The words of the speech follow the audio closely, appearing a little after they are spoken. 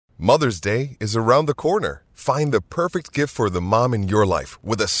Mother's Day is around the corner. Find the perfect gift for the mom in your life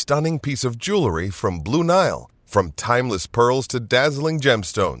with a stunning piece of jewelry from Blue Nile. From timeless pearls to dazzling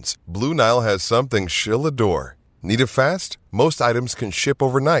gemstones, Blue Nile has something she'll adore. Need it fast? Most items can ship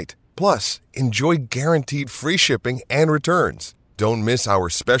overnight. Plus, enjoy guaranteed free shipping and returns. Don't miss our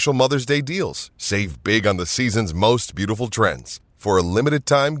special Mother's Day deals. Save big on the season's most beautiful trends. For a limited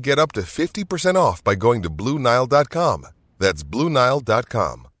time, get up to 50% off by going to BlueNile.com. That's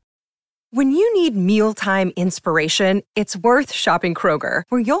BlueNile.com. When you need mealtime inspiration, it's worth shopping Kroger,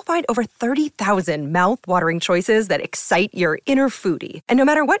 where you'll find over 30,000 mouth-watering choices that excite your inner foodie. And no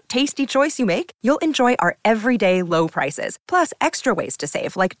matter what tasty choice you make, you'll enjoy our everyday low prices, plus extra ways to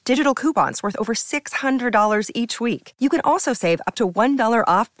save, like digital coupons worth over $600 each week. You can also save up to $1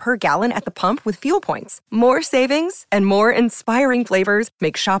 off per gallon at the pump with fuel points. More savings and more inspiring flavors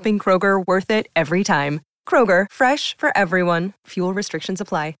make shopping Kroger worth it every time. Kroger, fresh for everyone. Fuel restrictions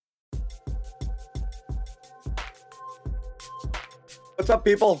apply. What's up,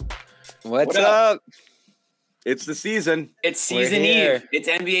 people? What's up? It's the season. It's season eve. It's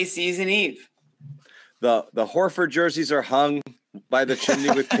NBA season eve. The Horford jerseys are hung by the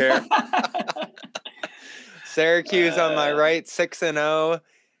chimney with care. Syracuse on my right, 6-0.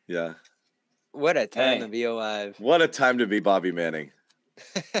 Yeah. What a time to be alive. What a time to be Bobby Manning.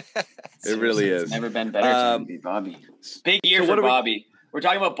 It really is. It's never been better time to be Bobby. Big year for Bobby. We're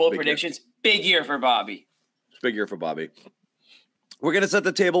talking about bold predictions. Big year for Bobby. Big year for Bobby. We're going to set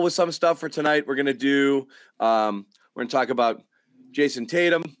the table with some stuff for tonight. We're going to do, we're going to talk about Jason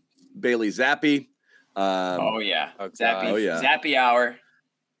Tatum, Bailey Zappi. Zappy hour.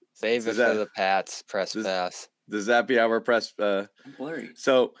 Save it for the Pats press pass. The Zappy hour press. I'm blurry.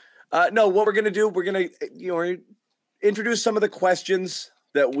 So, no, what we're going to do, we're going to, introduce some of the questions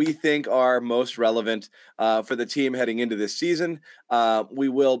that we think are most relevant for the team heading into this season. We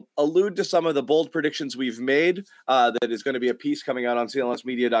will allude to some of the bold predictions we've made. That is going to be a piece coming out on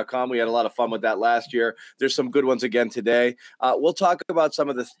clnsmedia.com. We had a lot of fun with that last year. There's some good ones again today. We'll talk about some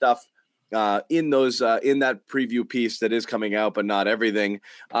of the stuff in that preview piece that is coming out, but not everything.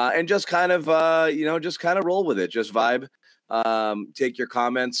 And just kind of, roll with it. Just vibe. Take your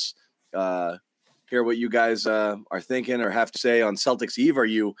comments. Hear what you guys are thinking or have to say on Celtics Eve.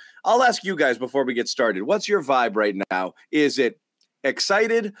 I'll ask you guys before we get started. What's your vibe right now? Is it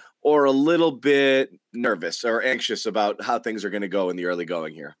excited or a little bit nervous or anxious about how things are going to go in the early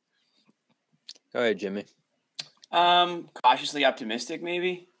going here? Go ahead, Jimmy. Cautiously optimistic,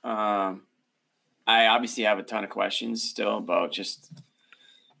 maybe. I obviously have a ton of questions still about just,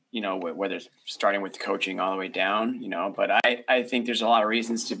 whether it's starting with coaching all the way down, but I think there's a lot of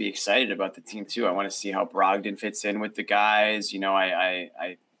reasons to be excited about the team too. I want to see how Brogdon fits in with the guys.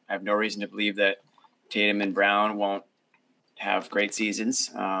 I have no reason to believe that Tatum and Brown won't have great seasons.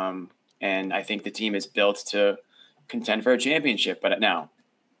 And I think the team is built to contend for a championship. But now,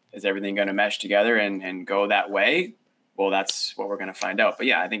 is everything going to mesh together and go that way? Well, that's what we're going to find out. But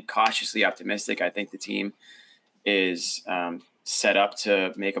yeah, I think cautiously optimistic. I think the team is set up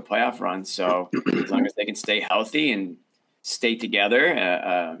to make a playoff run. So as long as they can stay healthy and stay together,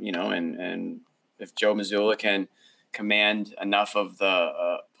 and if Joe Mazzulla can command enough of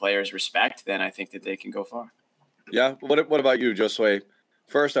the players' respect, then I think that they can go far. Yeah. What about you, Josue?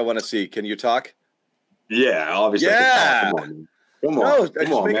 First, I want to see. Can you talk? Yeah, obviously. Yeah. Come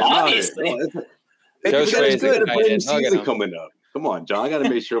on, man. Obviously. Josue's season coming up. Come on, John. I got to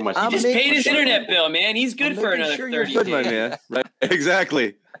make sure my. He just paid his internet bill, man. He's good for another 30 days. My man. Right.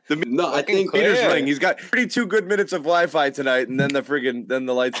 Exactly. I think Peter's ring. He's got 32 good minutes of Wi-Fi tonight, and then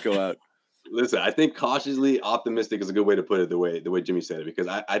the lights go out. Listen, I think cautiously optimistic is a good way to put it. The way Jimmy said it, because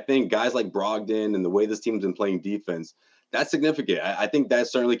I think guys like Brogdon and the way this team's been playing defense, that's significant. I think that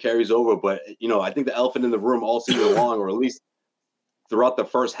certainly carries over. But I think the elephant in the room all season long, or at least throughout the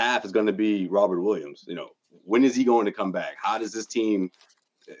first half, is going to be Robert Williams. When is he going to come back? How does this team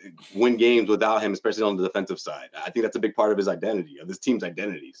win games without him, especially on the defensive side? I think that's a big part of his identity, of this team's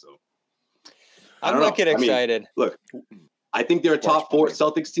identity. So I'm looking excited. Look, I think they're a top four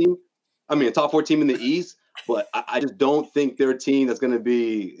Celtics team. A top four team in the East, but I just don't think they're a team that's going to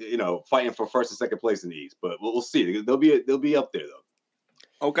be, fighting for first and second place in the East. But we'll see. They'll be up there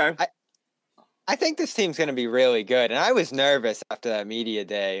though. Okay. I think this team's going to be really good, and I was nervous after that media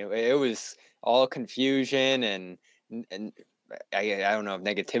day. It was all confusion and I don't know if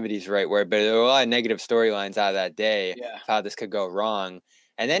negativity is the right word, but there were a lot of negative storylines out of that day of how this could go wrong.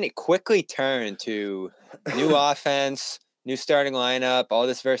 And then it quickly turned to new offense, new starting lineup, all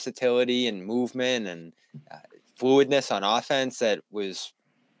this versatility and movement and fluidness on offense that was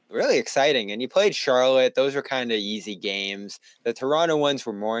really exciting. And you played Charlotte. Those were kind of easy games. The Toronto ones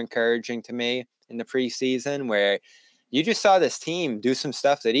were more encouraging to me in the preseason, where you just saw this team do some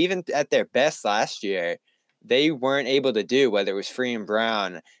stuff that even at their best last year, they weren't able to do, whether it was Freeman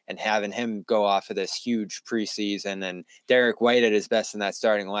Brown and having him go off of this huge preseason and Derek White at his best in that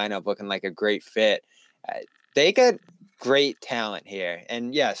starting lineup looking like a great fit. They got great talent here.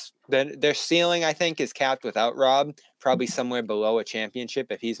 And yes, their ceiling, I think, is capped without Rob, probably somewhere below a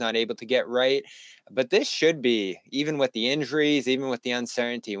championship if he's not able to get right. But this should be, even with the injuries, even with the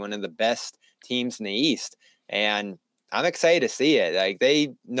uncertainty, one of the best teams in the East. And I'm excited to see it. Like,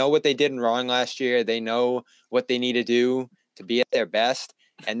 they know what they did wrong last year. They know what they need to do to be at their best.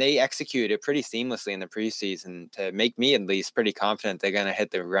 And they executed pretty seamlessly in the preseason to make me at least pretty confident they're going to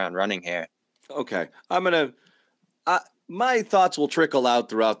hit the ground running here. Okay. My thoughts will trickle out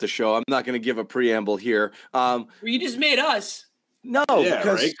throughout the show. I'm not going to give a preamble here. Well, you just made us. No, Yeah,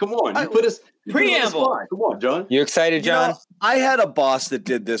 because right? Come on. You put us preamble. Come on, John. You excited, John? I had a boss that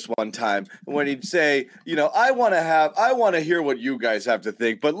did this one time when he'd say, I want to hear what you guys have to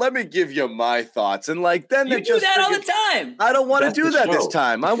think, but let me give you my thoughts. And then you do that all the time. I don't want to do that this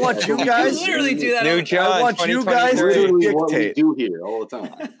time. I want you guys. You literally do that. New John, I want you guys to Literally what we dictate. do here all the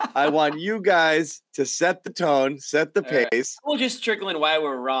time. I want you guys to set the tone, set the pace. We'll just trickle in why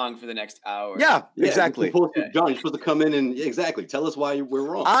we're wrong for the next hour. Yeah, exactly. John, you're supposed to come in and exactly tell us why we're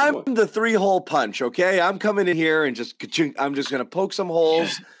wrong. I'm the 3-hole punch, okay? I'm coming in here and I'm just going to poke some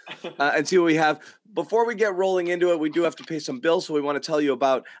holes and see what we have. Before we get rolling into it, we do have to pay some bills, so we want to tell you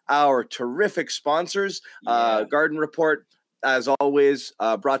about our terrific sponsors. Garden Report, as always,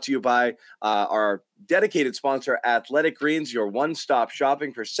 brought to you by our dedicated sponsor, Athletic Greens, your one-stop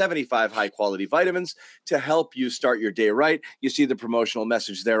shopping for 75 high-quality vitamins to help you start your day right. You see the promotional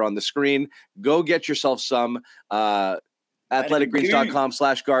message there on the screen. Go get yourself some.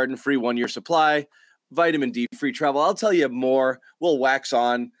 athleticgreens.com/garden, free 1-year supply. Vitamin D, free travel. I'll tell you more. We'll wax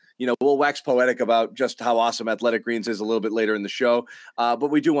on. We'll wax poetic about just how awesome Athletic Greens is a little bit later in the show.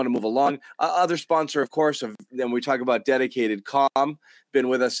 But we do want to move along. Other sponsor, of course, when we talk about Dedicated, Calm, been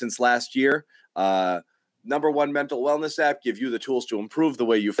with us since last year. Number one mental wellness app, give you the tools to improve the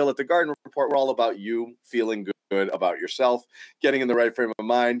way you feel. At the Garden Report, we're all about you feeling good about yourself, getting in the right frame of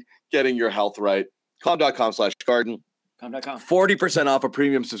mind, getting your health right. Calm.com/garden. 40% off a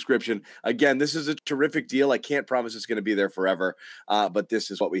premium subscription. Again, this is a terrific deal. I can't promise it's going to be there forever, but this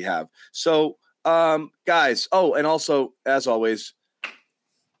is what we have. So, guys, and also, as always,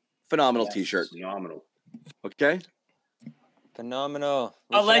 phenomenal T-shirt. Phenomenal. Okay? Phenomenal.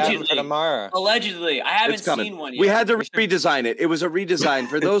 Allegedly. I haven't seen one yet. We had to redesign it. It was a redesign.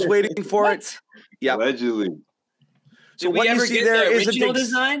 For those waiting for it. Yeah. Allegedly. So what you see there isn't original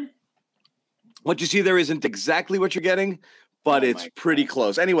design? What you see there isn't exactly what you're getting, but it's pretty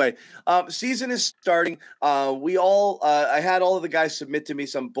close. Anyway, season is starting. I had all of the guys submit to me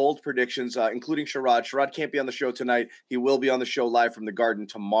some bold predictions, including Sherrod. Sherrod can't be on the show tonight. He will be on the show live from the Garden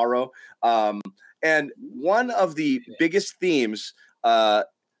tomorrow. And one of the biggest themes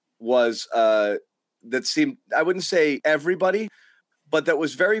was that seemed, I wouldn't say everybody, but that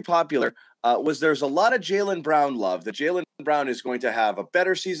was very popular, was there's a lot of Jaylen Brown love. That Jaylen Brown is going to have a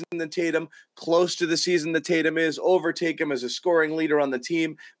better season than Tatum, close to the season that Tatum is, overtake him as a scoring leader on the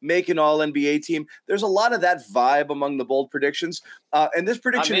team, make an all-NBA team. There's a lot of that vibe among the bold predictions. And this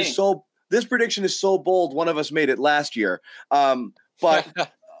prediction is so bold, one of us made it last year. But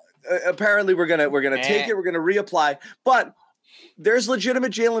apparently we're gonna take it, we're gonna reapply. But there's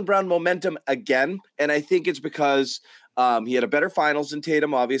legitimate Jaylen Brown momentum again, and I think it's because he had a better finals than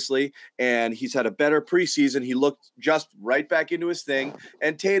Tatum, obviously, and he's had a better preseason. He looked just right back into his thing.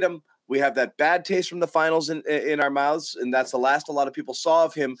 And Tatum, we have that bad taste from the finals in our mouths, and that's the last a lot of people saw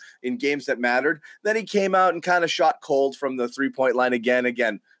of him in games that mattered. Then he came out and kind of shot cold from the three-point line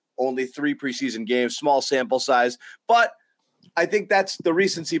again, only 3 preseason games, small sample size. But I think that's the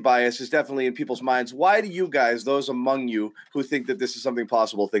recency bias is definitely in people's minds. Why do you guys, those among you who think that this is something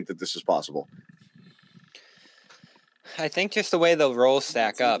possible, think that this is possible? I think just the way the roles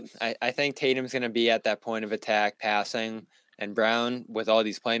stack up. I think Tatum's going to be at that point of attack, passing, and Brown, with all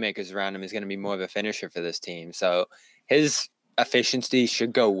these playmakers around him, is going to be more of a finisher for this team. So his efficiency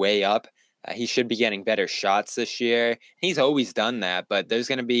should go way up. He should be getting better shots this year. He's always done that, but there's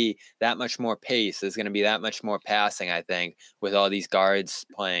going to be that much more pace. There's going to be that much more passing, I think, with all these guards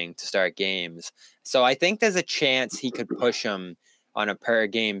playing to start games. So I think there's a chance he could push him on a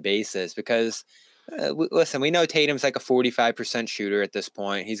per-game basis because – listen, we know Tatum's like a 45% shooter at this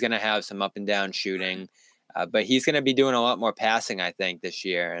point. He's going to have some up and down shooting, but he's going to be doing a lot more passing, I think, this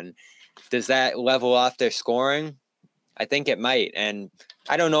year. And does that level off their scoring? I think it might. And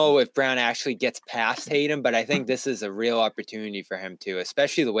I don't know if Brown actually gets past Tatum, but I think this is a real opportunity for him too,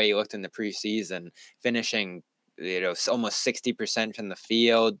 especially the way he looked in the preseason, finishing, almost 60% from the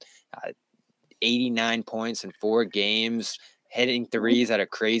field, 89 points in 4 games, hitting threes at a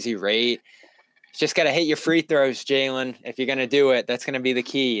crazy rate. Just got to hit your free throws, Jalen. If you're going to do it, that's going to be the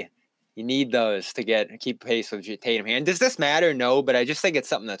key. You need those to keep pace with Tatum here. And does this matter? No, but I just think it's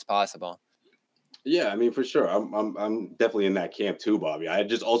something that's possible. Yeah, I mean, for sure. I'm definitely in that camp too, Bobby. I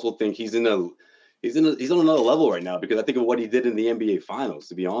just also think he's on another level right now because I think of what he did in the NBA Finals.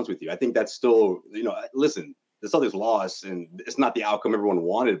 To be honest with you, I think that's still, listen, the Celtics lost, and it's not the outcome everyone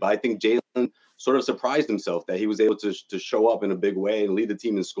wanted. But I think Jalen sort of surprised himself that he was able to show up in a big way and lead the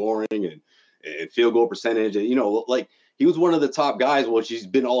team in scoring and field goal percentage. And he was one of the top guys, which he's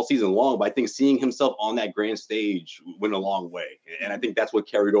been all season long. But I think seeing himself on that grand stage went a long way. And I think that's what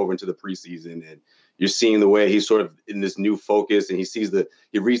carried over into the preseason. And you're seeing the way he's sort of in this new focus, and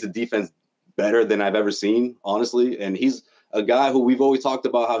he reads the defense better than I've ever seen, honestly. And he's a guy who we've always talked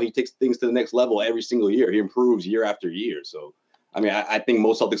about how he takes things to the next level every single year. He improves year after year. So, I mean, I think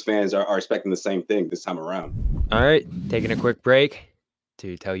most Celtics fans are expecting the same thing this time around. All right, taking a quick break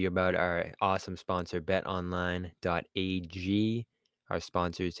to tell you about our awesome sponsor, betonline.ag, our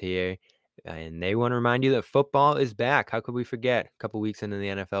sponsors here. And they want to remind you that football is back. How could we forget? A couple weeks into the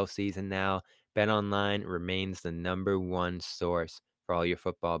NFL season now, BetOnline remains the number one source for all your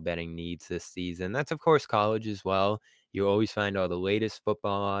football betting needs this season. That's, of course, college as well. You'll always find all the latest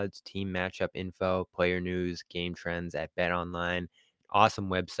football odds, team matchup info, player news, game trends at BetOnline. Awesome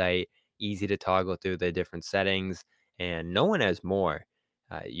website, easy to toggle through the different settings, and no one has more.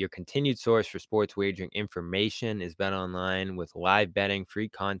 Your continued source for sports wagering information is BetOnline with live betting, free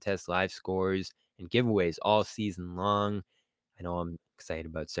contests, live scores, and giveaways all season long. I know I'm excited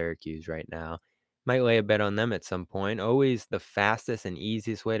about Syracuse right now. Might lay a bet on them at some point. Always the fastest and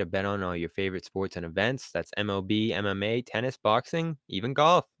easiest way to bet on all your favorite sports and events. That's MLB, MMA, tennis, boxing, even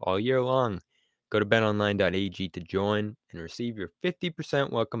golf all year long. Go to betonline.ag to join and receive your 50%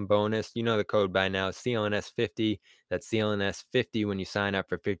 welcome bonus. You know the code by now, CLNS50. That's CLNS50 when you sign up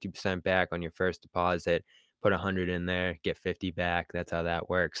for 50% back on your first deposit. Put 100 in there, get 50 back. That's how that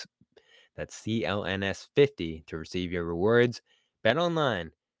works. That's CLNS50 to receive your rewards. Bet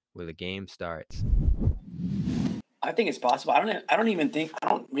online where the game starts. I think it's possible. I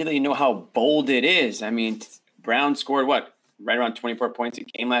don't really know how bold it is. I mean, Brown scored right around 24 points a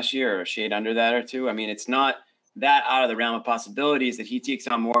game last year, or a shade under that or two. I mean, it's not that out of the realm of possibilities that he takes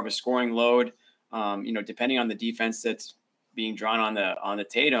on more of a scoring load. Depending on the defense that's being drawn on the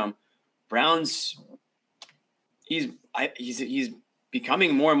Tatum, Brown's he's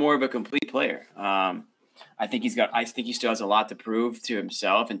becoming more and more of a complete player. I think he still has a lot to prove to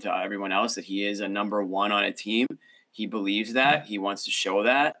himself and to everyone else that he is a number one on a team. He believes that. He wants to show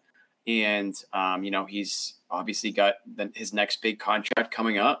that. And, he's obviously got his next big contract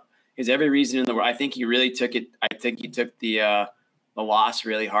coming up. He has every reason in the world. I think he really took it. I think he took the loss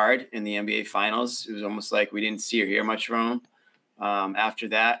really hard in the NBA Finals. It was almost like we didn't see or hear much from him after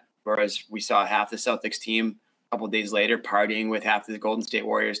that. Whereas we saw half the Celtics team a couple of days later partying with half the Golden State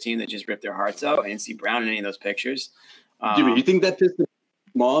Warriors team that just ripped their hearts out. I didn't see Brown in any of those pictures. Jimmy, you think that pissed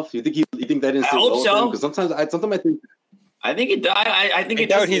him off? You think that is? I hope so. Because sometimes I think. I think it. I think it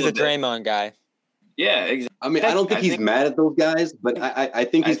does. He's a Draymond guy. Yeah, exactly. I mean, I don't think he's mad at those guys, but I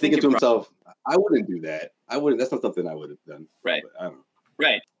think he's thinking to himself, I wouldn't do that. I wouldn't. That's not something I would have done. Right. But I don't know.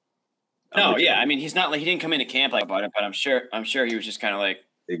 Right. No, yeah. I mean, he's not he didn't come into camp about it, but I'm sure he was just kind of like,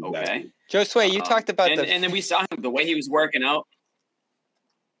 Exactly. okay. Joe Sway, you talked about and then we saw him the way he was working out.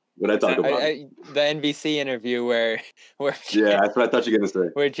 What I talk about? The NBC interview where yeah, that's what I thought you were gonna say.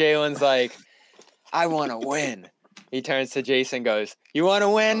 Where Jalen's like, I want to win. He turns to Jason, goes, "You want to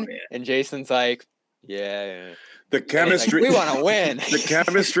win?" Oh, yeah. And Jason's like, "Yeah." The chemistry. Like, we want to win. The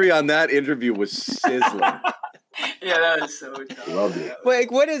chemistry on that interview was sizzling. Yeah, that was so tough. Loved it.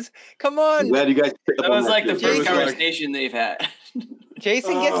 Like, what is? Come on. I'm glad you guys picked up That on was like the shit. first conversation they've had.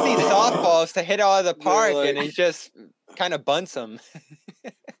 Jason gets these softballs to hit out of the park, like- and he just kind of bunts them.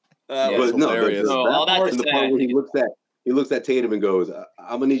 That Yeah, was But no, hilarious. that all that part to is the say, part I where think he looks at Tatum and goes,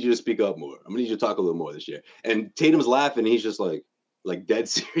 "I'm gonna need you to speak up more. I'm gonna need you to talk a little more this year." And Tatum's laughing. And he's just like dead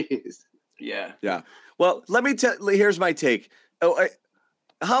serious. Yeah. Yeah. Well, let me tell. Here's my take.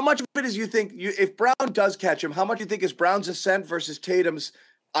 How much of it is you think if Brown does catch him? How much do you think is Brown's ascent versus Tatum's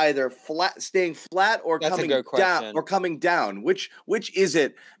either staying flat or That's a coming good down question. or coming down? Which is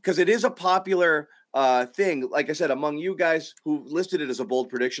it? Because it is a popular thing, like I said, among you guys who listed it as a bold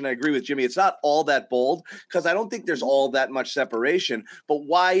prediction, I agree with Jimmy. It's not all that bold because I don't think there's all that much separation. But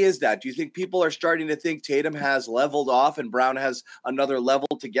why is that? Do you think people are starting to think Tatum has leveled off and Brown has another level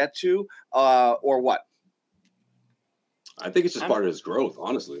to get to, or what? I think it's just part of his growth,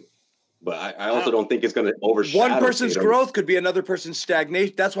 honestly. But I also don't think it's going to overshadow one person's Tatum. growth could be another person's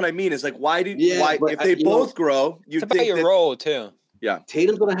stagnation. That's what I mean. Is like, why if they both grow, you think your role too. Yeah,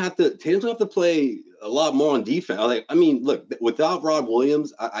 Tatum's gonna have to play a lot more on defense. Like, I mean, look, without Rob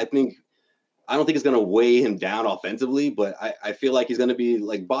Williams, I don't think it's gonna weigh him down offensively, but I feel like he's gonna be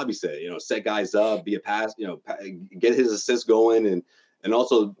like Bobby said, set guys up, be a pass, get his assists going, and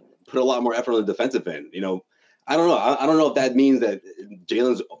also put a lot more effort on the defensive end. I don't know. I don't know if that means that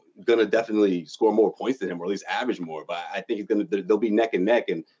Jalen's gonna definitely score more points than him, or at least average more. But I think they'll be neck and neck,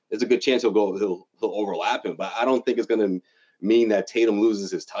 and there's a good chance he'll overlap him. But I don't think it's gonna mean that Tatum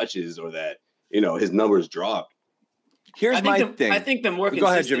loses his touches or that his numbers drop. Here's my thing. I think the more go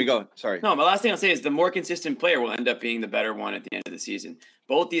ahead, Jimmy. Go. Sorry. No, my last thing I'll say is the more consistent player will end up being the better one at the end of the season.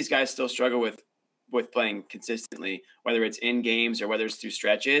 Both these guys still struggle with playing consistently, whether it's in games or whether it's through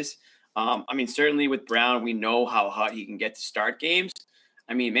stretches. I mean, certainly with Brown, we know how hot he can get to start games.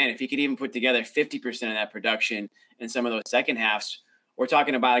 I mean, man, if he could even put together 50% of that production in some of those second halves, we're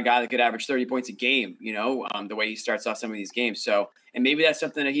talking about a guy that could average 30 points a game, the way he starts off some of these games. So, and maybe that's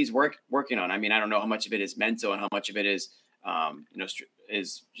something that he's working on. I mean, I don't know how much of it is mental and how much of it is,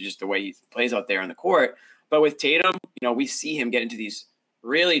 is just the way he plays out there on the court. But with Tatum, we see him get into these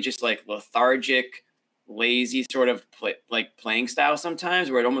really just like lethargic, lazy sort of playing style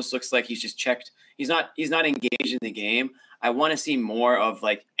sometimes, where it almost looks like he's just checked. He's not engaged in the game. I want to see more of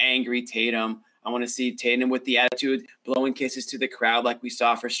like angry Tatum. I want to see Tatum with the attitude, blowing kisses to the crowd like we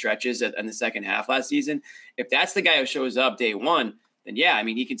saw for stretches in the second half last season. If that's the guy who shows up day one, then yeah, I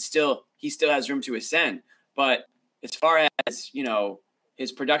mean, he still has room to ascend. But as far as,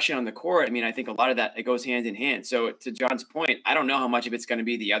 his production on the court, I mean, I think a lot of that, it goes hand in hand. So to John's point, I don't know how much of it's going to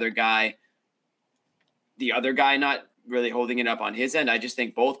be the other guy not really holding it up on his end. I just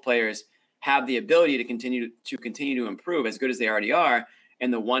think both players have the ability to continue to improve as good as they already are.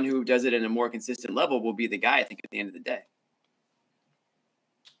 And the one who does it at a more consistent level will be the guy, I think, at the end of the day.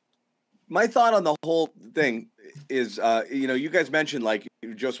 My thought on the whole thing is, you guys mentioned, like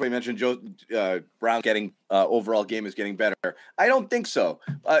Josue mentioned, Brown getting overall game is getting better. I don't think so.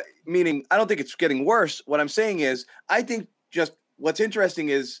 Meaning, I don't think it's getting worse. What I'm saying is, I think just what's interesting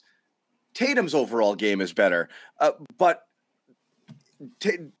is Tatum's overall game is better, but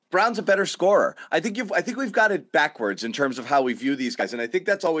Brown's a better scorer. I think we've got it backwards in terms of how we view these guys, and I think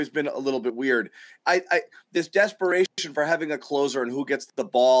that's always been a little bit weird. This desperation for having a closer and who gets the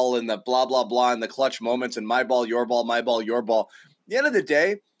ball and the blah blah blah and the clutch moments and my ball, your ball, my ball, your ball. At the end of the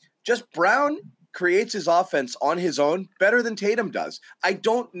day, just Brown creates his offense on his own better than Tatum does. I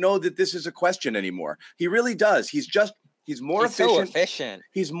don't know that this is a question anymore. He really does. He's more efficient. So efficient.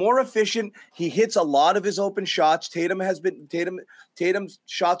 He's more efficient. He hits a lot of his open shots. Tatum's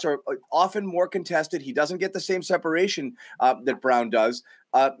shots are often more contested. He doesn't get the same separation that Brown does.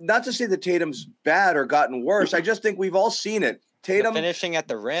 Not to say that Tatum's bad or gotten worse. I just think we've all seen it. Tatum finishing at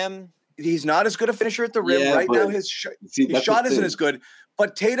the rim. He's not as good a finisher at the rim right now. His shot isn't as good.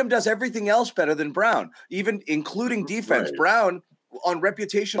 But Tatum does everything else better than Brown, even including defense. Right. Brown, on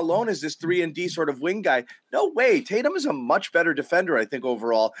reputation alone, is this 3-and-D sort of wing guy. No way. Tatum is a much better defender, I think,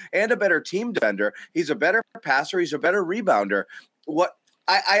 overall, and a better team defender. He's a better passer. He's a better rebounder.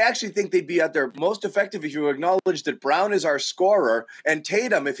 I actually think they'd be at their most effective if you acknowledge that Brown is our scorer, and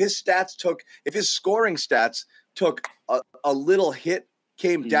Tatum, if his scoring stats took a little hit,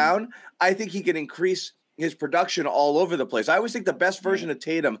 came down, I think he can increase his production all over the place. I always think the best version of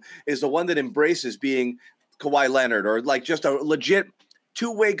Tatum is the one that embraces being Kawhi Leonard, or like just a legit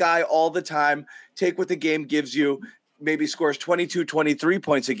two-way guy all the time, take what the game gives you, maybe scores 22, 23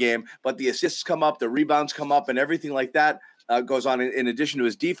 points a game, but the assists come up, the rebounds come up, and everything like that goes on in addition to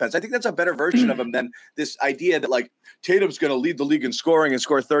his defense. I think that's a better version of him than this idea that like Tatum's going to lead the league in scoring and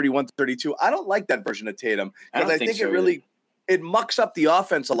score 31, 32. I don't like that version of Tatum because I think so it mucks up the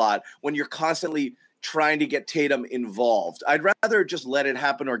offense a lot when you're constantly trying to get Tatum involved. I'd rather just let it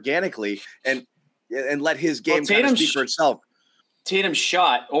happen organically and let his game kind of speak for itself. Tatum's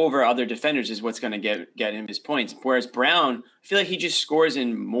shot over other defenders is what's going to get him his points. Whereas Brown, I feel like he just scores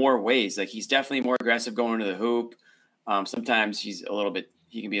in more ways. Like he's definitely more aggressive going to the hoop. Sometimes he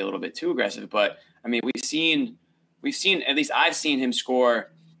can be a little bit too aggressive. But I mean, we've seen at least I've seen him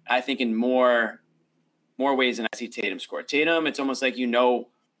score, I think, in more ways than I see Tatum score. Tatum, it's almost like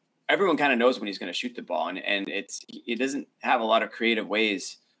everyone kind of knows when he's going to shoot the ball, and it doesn't have a lot of creative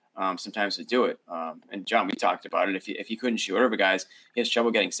ways sometimes to do it. And John, we talked about it. If he couldn't shoot over guys, he has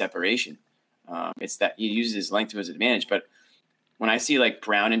trouble getting separation. It's that he uses his length to his advantage. But when I see like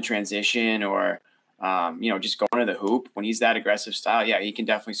Brown in transition or just going to the hoop, when he's that aggressive style, yeah, he can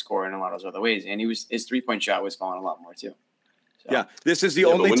definitely score in a lot of those other ways. And his 3-point shot was falling a lot more too. So. Yeah, this is the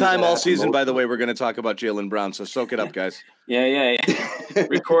only time all season, by the way, we're going to talk about Jaylen Brown. So soak it up, guys. Yeah.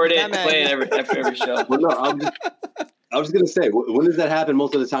 Record it, play it after every show. Well, no, I was going to say, when does that happen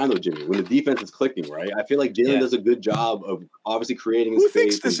most of the time, though, Jimmy? When the defense is clicking, right? I feel like Jaylen does a good job of obviously creating Who space. Who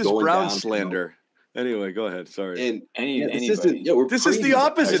thinks this is Brown slander? Anyway, go ahead. Sorry. And anybody. This is the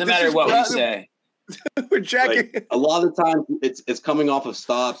opposite. It doesn't matter what we say. We're jacking. Like, a lot of the time, it's coming off of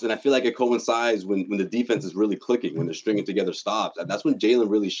stops, and I feel like it coincides when the defense is really clicking, when they're stringing together stops. And that's when Jaylen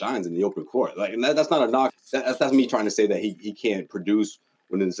really shines in the open court. Like, and that's not a knock. That's me trying to say that he can't produce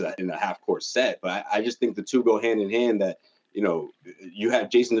when it's in a half court set. But I just think the two go hand in hand. That you have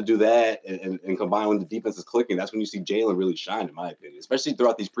Jason to do that, and combine when the defense is clicking. That's when you see Jaylen really shine, in my opinion, especially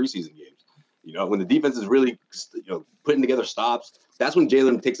throughout these preseason games. When the defense is really putting together stops, that's when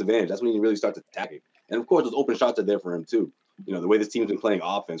Jaylen takes advantage. That's when he really starts attacking. And of course, those open shots are there for him too. The way this team's been playing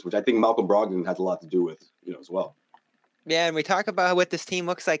offense, which I think Malcolm Brogdon has a lot to do with, as well. Yeah, and we talk about what this team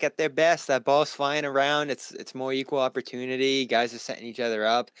looks like at their best. That ball's flying around. It's more equal opportunity. Guys are setting each other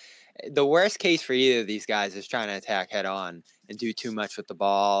up. The worst case for either of these guys is trying to attack head on and do too much with the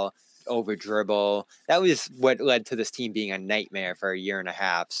ball, over dribble. That was what led to this team being a nightmare for a year and a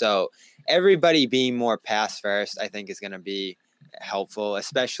half. So everybody being more pass first, I think, is going to be helpful,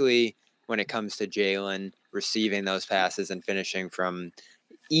 especially when it comes to Jaylen receiving those passes and finishing from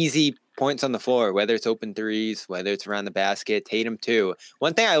easy points on the floor, whether it's open threes, whether it's around the basket. Tatum too.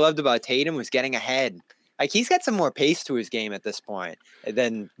 One thing I loved about Tatum was getting ahead. Like, he's got some more pace to his game at this point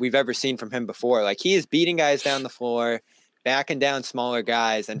than we've ever seen from him before. Like, he is beating guys down the floor, backing down smaller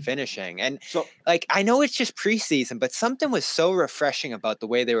guys and finishing. And so, I know it's just preseason, but something was so refreshing about the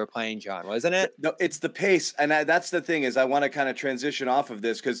way they were playing, John, wasn't it? No, it's the pace. And that's the thing is I want to kind of transition off of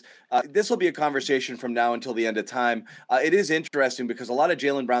this because this will be a conversation from now until the end of time. It is interesting because a lot of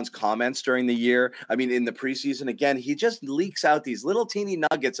Jaylen Brown's comments during the year, in the preseason, again, he just leaks out these little teeny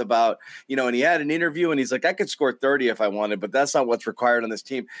nuggets about, and he had an interview and he's like, I could score 30 if I wanted, but that's not what's required on this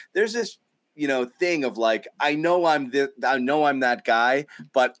team. There's this thing of like, I know I'm that guy,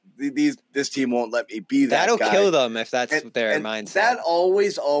 but this team won't let me be that That'll guy. Kill them if that's their mindset. That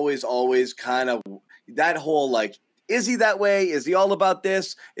always kind of that whole like, is he that way? Is he all about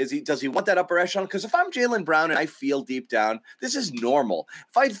this? Does he want that upper echelon? Because if I'm Jaylen Brown and I feel deep down, this is normal.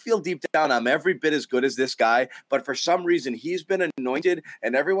 If I feel deep down, I'm every bit as good as this guy, but for some reason he's been anointed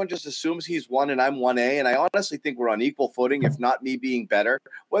and everyone just assumes he's 1 and I'm 1A. And I honestly think we're on equal footing, if not me being better,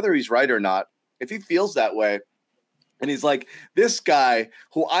 whether he's right or not. If he feels that way and he's like, this guy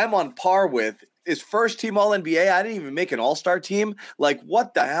who I'm on par with is first team all NBA. I didn't even make an all-star team. Like,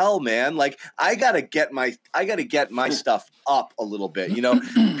 what the hell, man? Like, I gotta get my stuff up a little bit.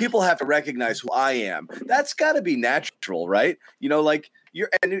 People have to recognize who I am. That's gotta be natural, right? Like you're,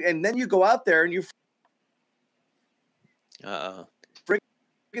 and then you go out there and you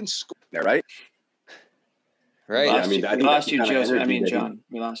freaking score there, right? Right. I lost you, Joe. John,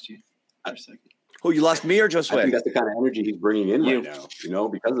 we lost you for a second. Oh, you lost me or Josue? I think that's the kind of energy he's bringing in right now,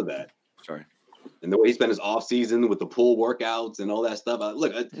 because of that. Sorry. And the way he spent his off season with the pool workouts and all that stuff.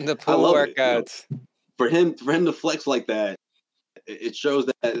 The pool workouts. For him to flex like that, it shows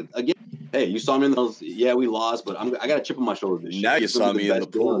that, again, hey, you saw me in those. Yeah, we lost, but I got a chip on my shoulder this year. Now you saw me in the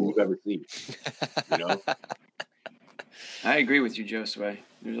pool you've ever seen. I agree with you, Josue.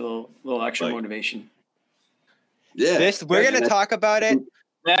 There's a little extra motivation. Yeah. We're going to talk about it.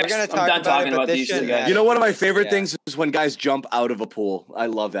 Next, we're going to talk about these this. One of my favorite things is when guys jump out of a pool. I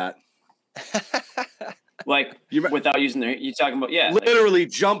love that. Like, without using you're talking about, literally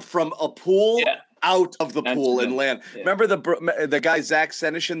jump from a pool out of the pool and land. Yeah. Remember the guy, Zach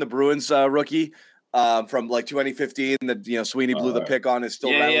Senyshyn, the Bruins rookie from like 2015 that, Sweeney blew the pick on, is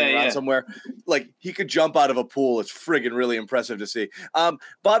still rattling around somewhere. Like, he could jump out of a pool. It's friggin' really impressive to see.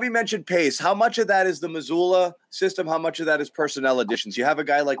 Bobby mentioned pace. How much of that is the Missoula system? How much of that is personnel additions? You have a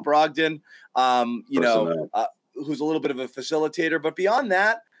guy like Brogdon, who's a little bit of a facilitator, but beyond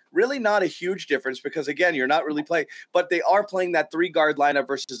that, really not a huge difference because, again, you're not really playing. But they are playing that 3-guard lineup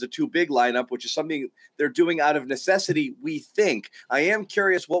versus the 2-big lineup, which is something they're doing out of necessity, we think. I am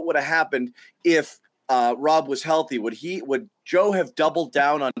curious what would have happened if Rob was healthy. Would Joe have doubled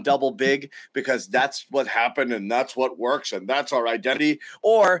down on double big because that's what happened and that's what works and that's our identity?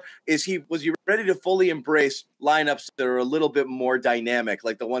 Or was he ready to fully embrace lineups that are a little bit more dynamic,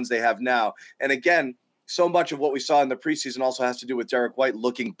 like the ones they have now? And again, so much of what we saw in the preseason also has to do with Derek White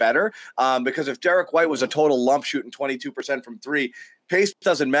looking better. Because if Derek White was a total lump shooting 22% from three, pace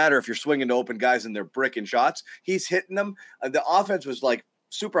doesn't matter if you're swinging to open guys and they're bricking shots. He's hitting them. The offense was like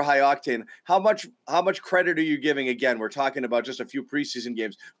super high octane. How much credit are you giving? Again, we're talking about just a few preseason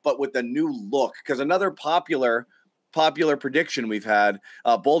games, but with a new look. Because another popular prediction we've had,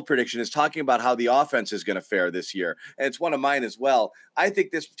 bold prediction, is talking about how the offense is going to fare this year. And it's one of mine as well. I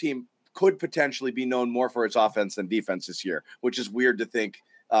think this team could potentially be known more for its offense than defense this year, which is weird to think,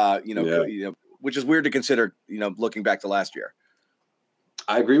 which is weird to consider, looking back to last year.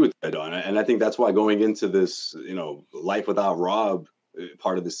 I agree with that, Don. And I think that's why going into this, life without Rob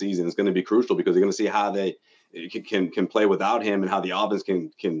part of the season is going to be crucial, because they're going to see how they can play without him and how the offense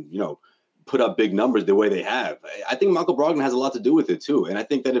can put up big numbers the way they have. I think Michael Brogdon has a lot to do with it too. And I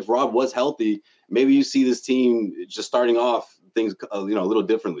think that if Rob was healthy, maybe you see this team just starting off things, a little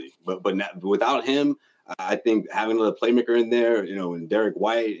differently. But without him, I think having another playmaker in there, and Derek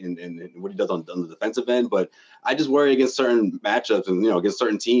White and what he does on the defensive end. But I just worry against certain matchups and, against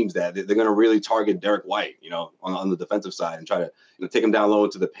certain teams that they're going to really target Derek White, on the defensive side and try to, take him down low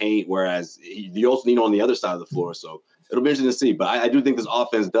into the paint. Whereas you also need him on the other side of the floor. So it'll be interesting to see. But I do think this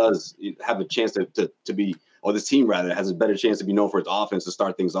offense does have a chance to be, or this team rather, has a better chance to be known for its offense to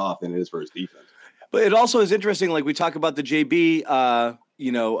start things off than it is for its defense. But it also is interesting, like we talk about the JB,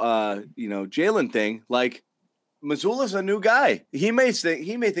 Jalen thing. Like Missoula's a new guy. He may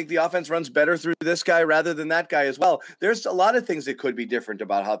think the offense runs better through this guy rather than that guy as well. There's a lot of things that could be different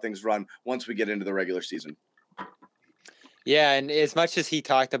about how things run once we get into the regular season. Yeah, and as much as he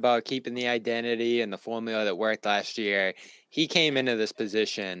talked about keeping the identity and the formula that worked last year, he came into this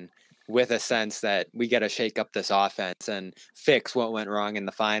position with a sense that we got to shake up this offense and fix what went wrong in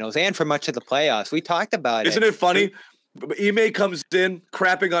the finals and for much of the playoffs. We talked about Isn't it funny? Ime comes in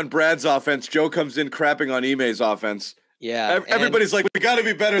crapping on Brad's offense. Joe comes in crapping on Ime's offense. Yeah. Everybody's like, we got to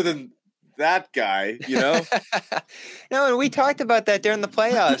be better than that guy, No, and we talked about that during the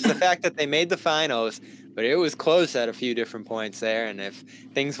playoffs, the fact that they made the finals, but it was close at a few different points there. And if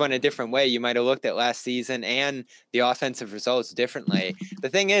things went a different way, you might have looked at last season and the offensive results differently. The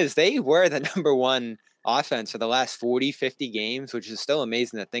thing is, they were the number one offense for the last 40, 50 games, which is still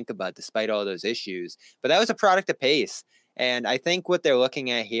amazing to think about despite all those issues. But that was a product of pace. And I think what they're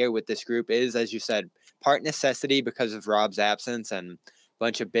looking at here with this group is, as you said, part necessity because of Rob's absence and a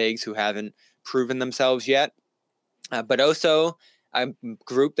bunch of bigs who haven't proven themselves yet, but also a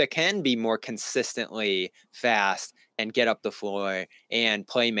group that can be more consistently fast and get up the floor and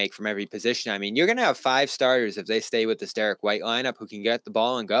play make from every position. I mean, you're going to have 5 starters if they stay with this Derek White lineup who can get the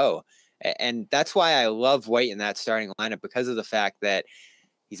ball and go. And that's why I love White in that starting lineup, because of the fact that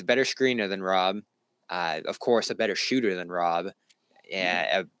he's a better screener than Rob, of course, a better shooter than Rob,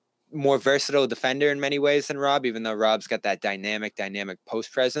 a more versatile defender in many ways than Rob, even though Rob's got that dynamic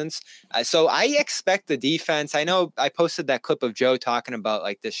post presence. So I expect the defense. I know I posted that clip of Joe talking about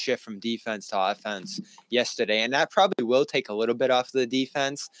like this shift from defense to offense yesterday, and that probably will take a little bit off the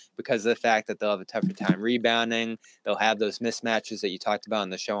defense because of the fact that they'll have a tougher time rebounding. They'll have those mismatches that you talked about on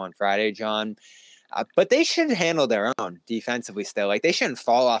the show on Friday, John. But they should handle their own defensively still. Like, they shouldn't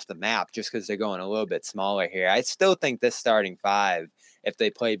fall off the map just because they're going a little bit smaller here. I still think this starting 5, if they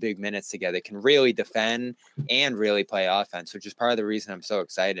play big minutes together, can really defend and really play offense, which is part of the reason I'm so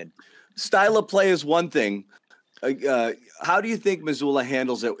excited. Style of play is one thing. How do you think Missoula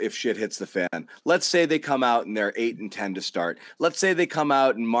handles it if shit hits the fan? Let's say they come out and they're 8-10 to start. Let's say they come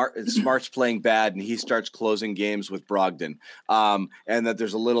out and Smart's playing bad and he starts closing games with Brogdon. And that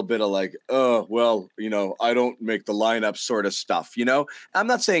there's a little bit of like, oh, well, I don't make the lineup sort of stuff, I'm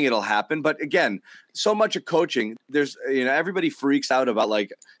not saying it'll happen, but again, so much of coaching, there's, everybody freaks out about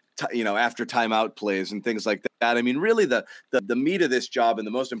like, after timeout plays and things like that. I mean, really the meat of this job and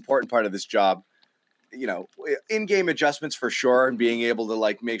the most important part of this job, in-game adjustments for sure, and being able to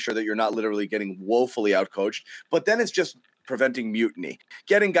like make sure that you're not literally getting woefully outcoached, but then it's just preventing mutiny,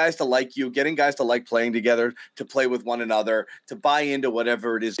 getting guys to like you, getting guys to like playing together, to play with one another, to buy into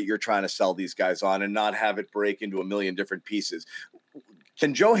whatever it is that you're trying to sell these guys on and not have it break into a million different pieces.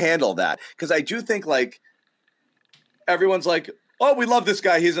 Can Joe handle that? Because I do think like everyone's like, oh, we love this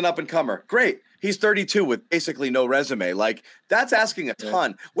guy. He's an up-and-comer. Great. He's 32 with basically no resume. Like, that's asking a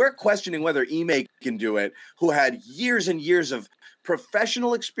ton. Yeah. We're questioning whether Ime can do it, who had years and years of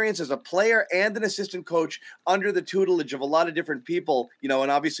professional experience as a player and an assistant coach under the tutelage of a lot of different people, and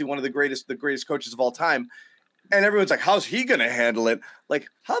obviously one of the greatest coaches of all time. And everyone's like, how's he going to handle it? Like,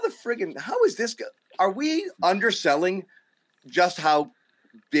 how is this? Are we underselling just how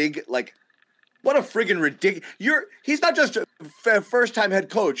big, like, what a friggin' ridiculous. He's not just first-time head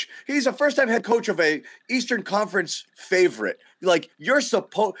coach. He's a first-time head coach of a Eastern Conference favorite. Like,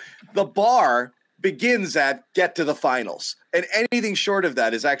 the bar begins at get to the finals, and anything short of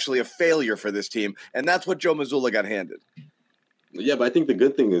that is actually a failure for this team, and that's what Joe Mazzulla got handed. Yeah, but I think the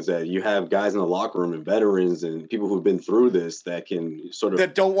good thing is that you have guys in the locker room and veterans and people who've been through this that can sort of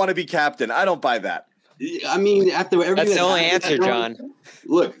that don't want to be captain. I don't buy that. I mean, after everything that's the only answer, John.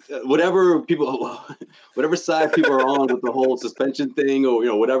 Look, whatever side people are on with the whole suspension thing,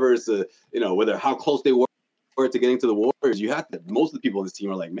 or whatever it's whether how close they were to getting to the Warriors, you have to. Most of the people on this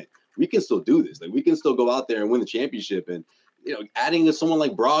team are like, man, we can still do this. Like, we can still go out there and win the championship. And adding to someone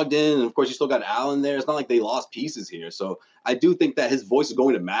like Brogdon, and of course you still got Allen there. It's not like they lost pieces here. So I do think that his voice is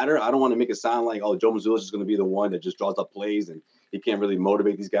going to matter. I don't want to make it sound like, oh, Joe Mazzulla is just going to be the one that just draws up plays and he can't really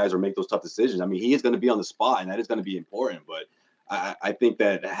motivate these guys or make those tough decisions. I mean, he is going to be on the spot, and that is going to be important. But I think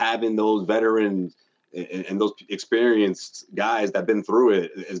that having those veterans and those experienced guys that have been through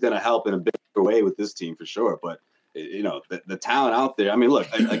it is going to help in a bigger way with this team for sure. But the talent out there. I mean, look,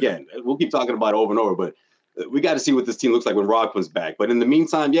 again, we'll keep talking about it over and over, but we got to see what this team looks like when Rod comes back. But in the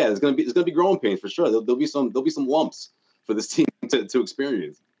meantime, yeah, it's gonna be growing pains for sure. There'll be some lumps for this team to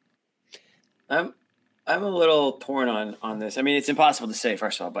experience. I'm a little torn on this. I mean, it's impossible to say,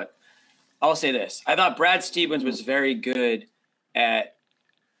 first of all, but I'll say this: I thought Brad Stevens was very good at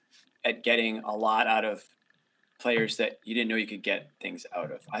getting a lot out of players that you didn't know you could get things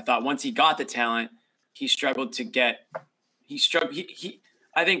out of. I thought once he got the talent, he struggled to get.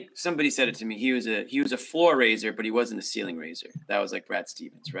 I think somebody said it to me. He was a floor raiser, but he wasn't a ceiling raiser. That was like Brad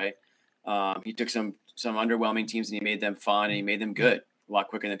Stevens, right? He took some underwhelming teams and he made them fun and he made them good a lot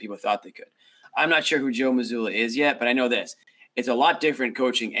quicker than people thought they could. I'm not sure who Joe Mazzulla is yet, but I know this. It's a lot different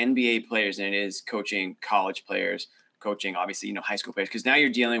coaching NBA players than it is coaching college players, coaching obviously, high school players, because now you're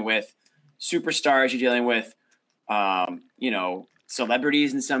dealing with superstars, you're dealing with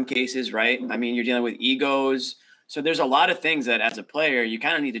celebrities in some cases, right? I mean, you're dealing with egos. So there's a lot of things that as a player, you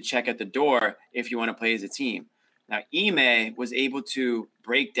kind of need to check at the door if you want to play as a team. Now, Ime was able to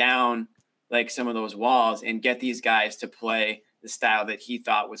break down like some of those walls and get these guys to play the style that he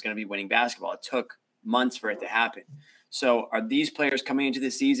thought was going to be winning basketball. It took months for it to happen. So are these players coming into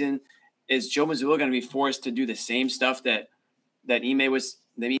the season? Is Joe Mazzulla going to be forced to do the same stuff that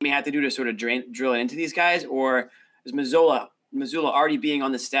Ime had to do to sort of drill into these guys? Or is Mazzulla already being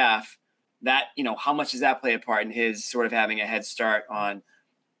on the staff, that, how much does that play a part in his sort of having a head start on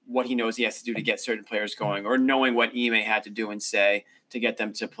what he knows he has to do to get certain players going, or knowing what Ime had to do and say to get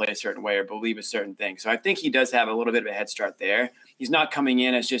them to play a certain way or believe a certain thing? So I think he does have a little bit of a head start there. He's not coming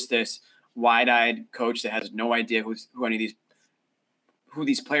in as just this wide-eyed coach that has no idea who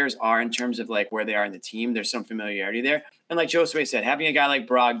these players are in terms of like where they are in the team. There's some familiarity there. And like Josue said, having a guy like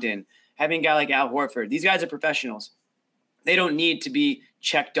Brogdon, having a guy like Al Horford, these guys are professionals. They don't need to be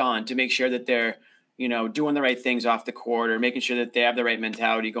checked on to make sure that they're, doing the right things off the court or making sure that they have the right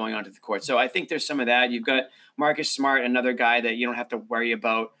mentality going onto the court. So I think there's some of that. You've got Marcus Smart, another guy that you don't have to worry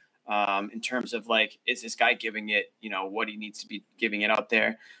about in terms of like, is this guy giving it, what he needs to be giving it out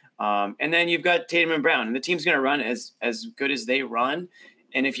there. And then you've got Tatum and Brown, and the team's going to run as good as they run.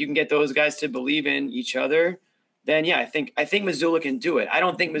 And if you can get those guys to believe in each other, then yeah, I think Mazzulla can do it. I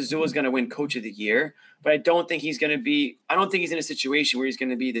don't think Mazzulla is going to win Coach of the Year, but I don't think he's in a situation where he's going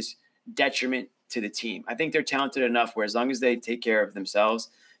to be this detriment to the team. I think they're talented enough where as long as they take care of themselves,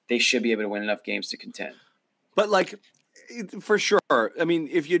 they should be able to win enough games to contend. But like, for sure, I mean,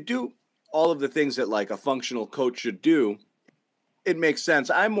 if you do all of the things that like a functional coach should do, it makes sense.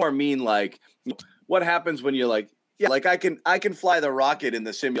 I more mean like, what happens when you're like, yeah, like I can fly the rocket in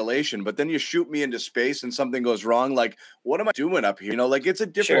the simulation, but then you shoot me into space and something goes wrong. Like, what am I doing up here? Like it's a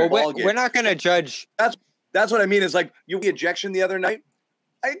different ball game. We're not going to judge. That's what I mean. Is like the ejection the other night.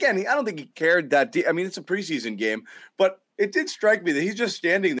 Again, I don't think he cared that deep. I mean, it's a preseason game, but it did strike me that he's just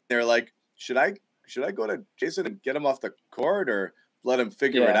standing there like, should I go to Jason and get him off the court or let him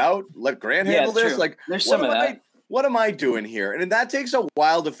figure it out? Let Grant handle this? True. Like, there's some of that. What am I doing here? And that takes a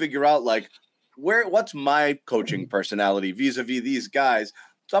while to figure out, like, what's my coaching personality vis-a-vis these guys,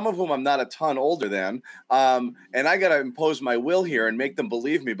 some of whom I'm not a ton older than. And I got to impose my will here and make them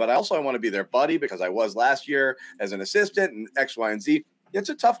believe me. But I want to be their buddy because I was last year as an assistant and X, Y, and Z. It's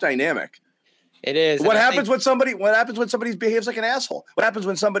a tough dynamic. It is. What happens when somebody behaves like an asshole? What happens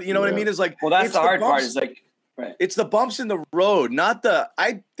when somebody, what I mean, is like, well, that's the hard part is like, right. It's the bumps in the road,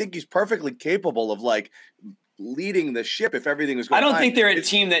 I think he's perfectly capable of like leading the ship if everything was going. I don't think they're a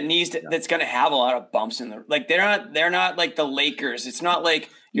team that that's going to have a lot of bumps in the, like they're not like the Lakers. It's not like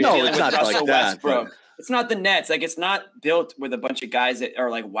you're dealing with Russell Westbrook. It's not the Nets. Like it's not built with a bunch of guys that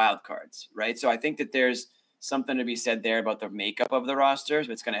are like wild cards, right? So I think that there's something to be said there about the makeup of the rosters.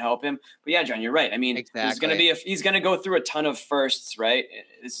 It's going to help him. But yeah, John, you're right. I mean, exactly. He's going to go through a ton of firsts, right?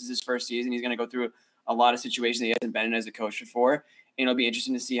 This is his first season. He's going to go through a lot of situations that he hasn't been in as a coach before. And it'll be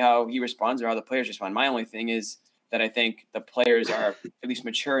interesting to see how he responds or how the players respond. My only thing is that I think the players are at least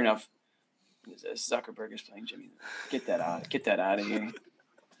mature enough. Zuckerberg is playing Jimmy. Get that out of here.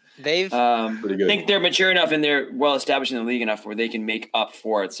 They've think they're mature enough and they're well established in the league enough where they can make up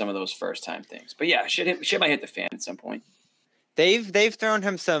for it, some of those first time things. But yeah, shit might hit the fan at some point. They've thrown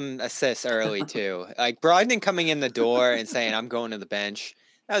him some assists early too. Like Brogdon coming in the door and saying, "I'm going to the bench."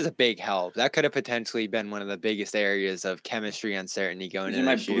 That was a big help. That could have potentially been one of the biggest areas of chemistry uncertainty going into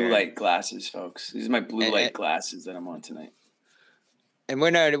this year. These are my blue light glasses, folks. These are my blue light glasses that I'm on tonight. And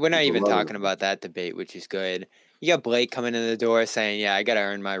we're not even talking about that debate, which is good. You got Blake coming in the door saying, "Yeah, I got to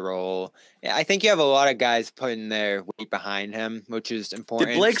earn my role." Yeah, I think you have a lot of guys putting their weight behind him, which is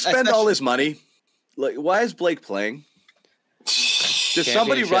important. Did Blake spend all his money? Like, why is Blake playing? Does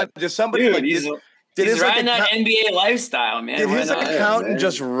somebody run? Does somebody Dude, like? He's riding that NBA lifestyle, man. Did his accountant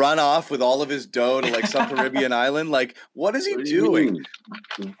just run off with all of his dough to like some Caribbean island? Like, what is he doing?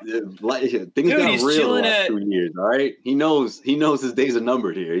 Things got real the last 2 years. All right, he knows his days are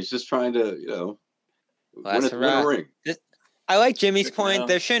numbered here. He's just trying to, win a ring. I like Jimmy's point.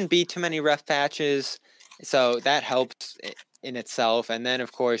 There shouldn't be too many rough patches, so that helps in itself. And then,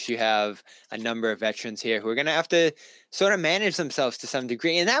 of course, you have a number of veterans here who are going to have to sort of manage themselves to some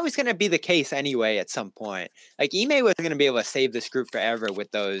degree. And that was going to be the case anyway at some point. Like, Ime wasn't going to be able to save this group forever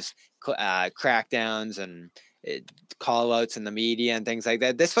with those crackdowns and call-outs in the media and things like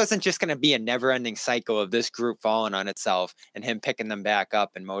that. This wasn't just going to be a never-ending cycle of this group falling on itself and him picking them back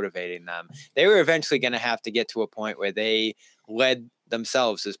up and motivating them. They were eventually going to have to get to a point where they led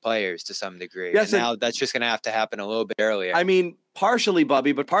themselves as players to some degree. Yes, and now that's just going to have to happen a little bit earlier. I mean, partially,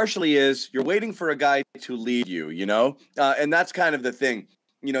 Bubby, but partially is you're waiting for a guy to lead you, and that's kind of the thing.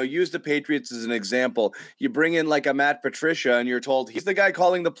 Use the Patriots as an example. You bring in like a Matt Patricia and you're told he's the guy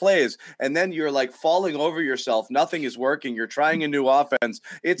calling the plays. And then you're like falling over yourself. Nothing is working. You're trying a new offense.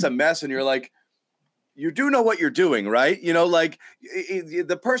 It's a mess. And you're like, you do know what you're doing, right?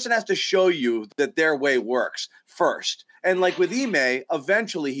 The person has to show you that their way works first. And like with Ime,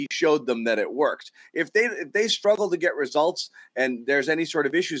 eventually he showed them that it worked. If they struggle to get results and there's any sort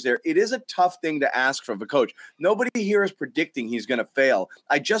of issues there, it is a tough thing to ask from a coach. Nobody here is predicting he's going to fail.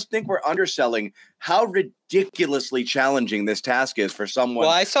 I just think we're underselling how ridiculously challenging this task is for someone.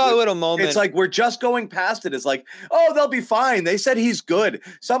 Well, I saw a little moment. It's like we're just going past it. It's like, oh, they'll be fine. They said he's good.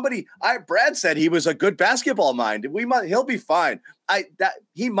 Brad said he was a good basketball mind. He'll be fine.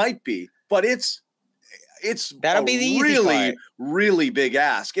 He might be, but that'll be the really, really big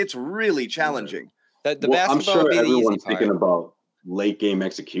ask. It's really challenging. I'm sure everyone's thinking about late game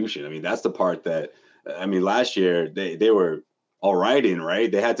execution. I mean, that's the part that, last year they were all right in,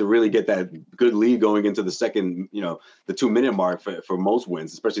 right? They had to really get that good lead going into the second, the 2-minute mark for most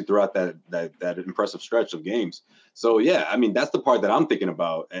wins, especially throughout that impressive stretch of games. So, yeah, that's the part that I'm thinking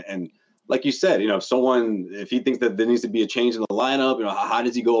about. And like you said, if he thinks that there needs to be a change in the lineup, how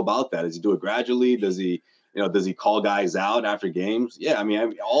does he go about that? Does he do it gradually? Does he call guys out after games? Yeah,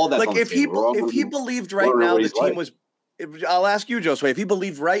 all that. Like if he believed right now the team was, I'll ask you, Josue, if he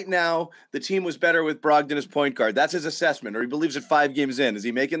believed right now the team was better with Brogdon as point guard, that's his assessment, or he believes it 5 games in, is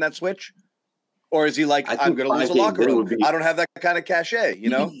he making that switch? Or is he like, I'm going to lose a locker room? I don't have that kind of cachet,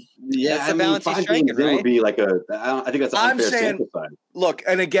 Yeah, that's the balance he's striking, right? Would be like I think that's an unfair sample size. Look,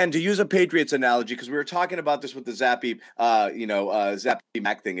 and again, to use a Patriots analogy, because we were talking about this with the Zappy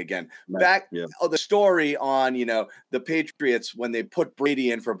Mac thing again. The story on, the Patriots when they put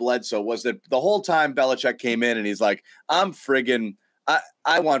Brady in for Bledsoe was that the whole time Belichick came in and he's like, I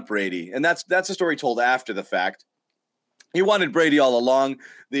want Brady. And that's a story told after the fact. He wanted Brady all along.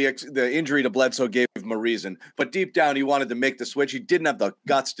 The injury to Bledsoe gave him a reason. But deep down, he wanted to make the switch. He didn't have the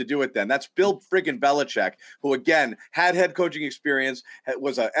guts to do it then. That's Bill friggin' Belichick, who, again, had head coaching experience,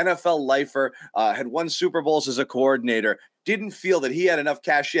 was an NFL lifer, had won Super Bowls as a coordinator, didn't feel that he had enough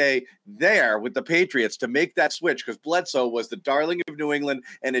cachet there with the Patriots to make that switch because Bledsoe was the darling of New England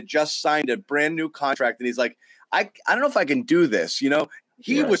and had just signed a brand new contract. And he's like, I don't know if I can do this,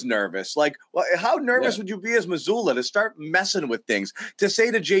 He was nervous. Like, how nervous would you be as Missoula to start messing with things? To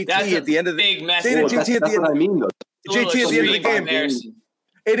say to JT at the end of the big mess. JT at the end of the game.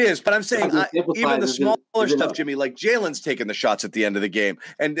 It is, but I'm saying even the smaller stuff, Jimmy, like Jalen's taking the shots at the end of the game,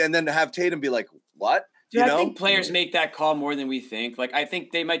 and then to have Tatum be like, "What?" Dude, I think players make that call more than we think. Like, I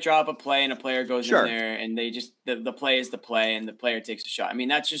think they might drop a play and a player goes in there, and they just the play is the play, and the player takes a shot.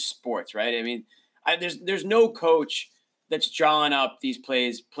 That's just sports, right? There's no coach that's drawing up these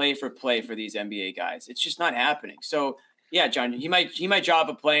plays play for these NBA guys. It's just not happening. So yeah, John, he might draw up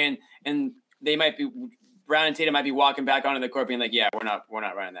a play and they might be Brown and Tatum might be walking back onto the court being like, yeah, we're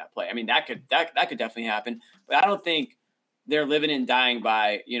not running that play. I mean, that could definitely happen, but I don't think they're living and dying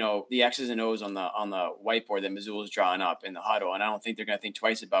by, the X's and O's on the whiteboard that Missoula's drawing up in the huddle. And I don't think they're going to think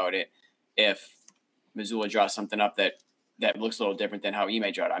twice about it if Missoula draws something up that looks a little different than how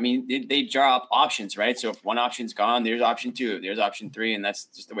Ime draw it. I mean, they draw up options, right? So if one option's gone, there's option 2, there's option 3, and that's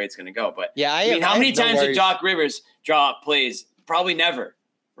just the way it's going to go. But yeah, how many times did Doc Rivers draw up plays? Probably never,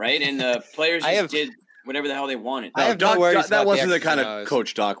 right? And the players did whatever the hell they wanted. No, Doc, that wasn't the kind of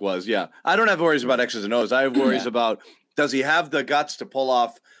coach Doc was. Yeah, I don't have worries about X's and O's. I have worries about, does he have the guts to pull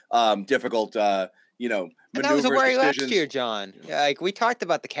off difficult, and that was a worry last year, John. Like, we talked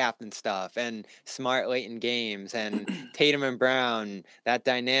about the captain stuff and Smart late in games and Tatum and Brown, that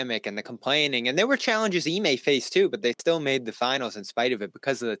dynamic and the complaining. And there were challenges Ime faced too, but they still made the finals in spite of it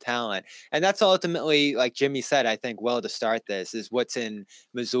because of the talent. And that's ultimately, like Jimmy said, I think, to start this is what's in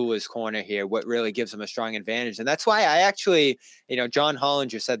Missoula's corner here, what really gives them a strong advantage. And that's why I actually, John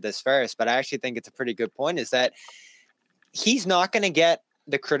Hollinger said this first, but I actually think it's a pretty good point, is that he's not going to get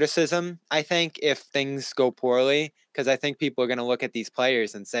the criticism, I think, if things go poorly, because I think people are going to look at these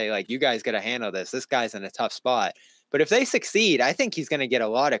players and say, like, you guys got to handle this. This guy's in a tough spot. But if they succeed, I think he's going to get a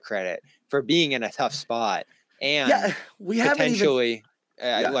lot of credit for being in a tough spot and potentially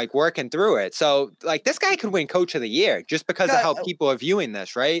working through it. So, like, this guy could win Coach of the Year just because of how people are viewing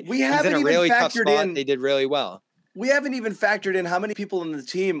this, right? He's in a really tough spot. They did really well. We haven't even factored in how many people in the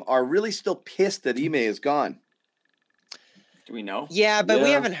team are really still pissed that Ime is gone. Do we know? Yeah, but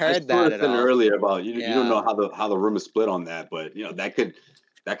we haven't heard that at all. Earlier about you don't know how the room is split on that, but that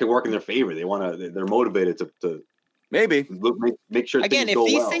could work in their favor. They're motivated to maybe make sure. Again, if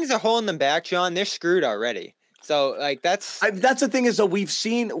these things are holding them back, John, they're screwed already. So like that's the thing is, though, we've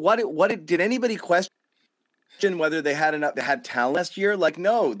seen did anybody question whether they had talent last year? Like,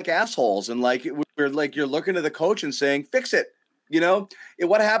 no, like assholes, and like we're like, you're looking to the coach and saying, fix it.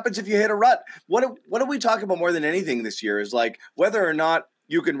 What happens if you hit a rut? What are we talking about more than anything this year is like whether or not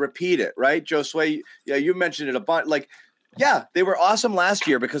you can repeat it, right? Josue, yeah, you mentioned it a bunch. Like, yeah, they were awesome last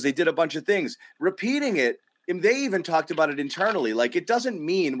year because they did a bunch of things. Repeating it, and they even talked about it internally. Like, it doesn't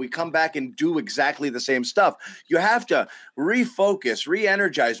mean we come back and do exactly the same stuff. You have to refocus,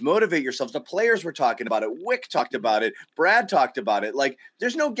 re-energize, motivate yourselves. The players were talking about it. Wick talked about it. Brad talked about it. Like,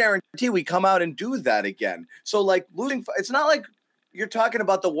 there's no guarantee we come out and do that again. So, like, it's not like you're talking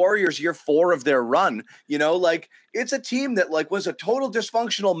about the Warriors year 4 of their run, like it's a team that like was a total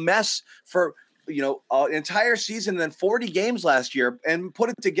dysfunctional mess for, an entire season and then 40 games last year and put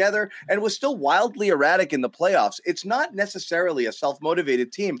it together and was still wildly erratic in the playoffs. It's not necessarily a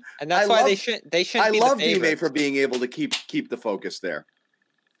self-motivated team. And that's why they shouldn't I love Ime for being able to keep the focus there.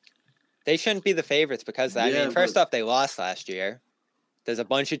 They shouldn't be the favorites because first off, they lost last year. There's a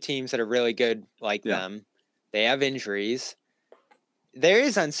bunch of teams that are really good like them. They have injuries. There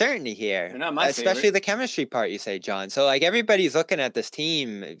is uncertainty here, especially the chemistry part, you say, John. So, like, everybody's looking at this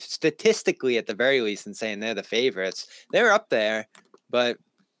team statistically, at the very least, and saying they're the favorites. They're up there, but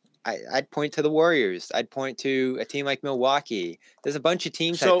I'd point to the Warriors. I'd point to a team like Milwaukee. There's a bunch of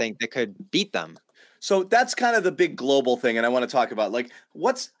teams, I think, that could beat them. So that's kind of the big global thing, and I want to talk about, like,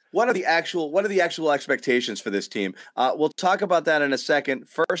 what are the actual expectations for this team? We'll talk about that in a second.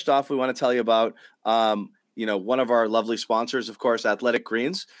 First off, we want to tell you about one of our lovely sponsors, of course, Athletic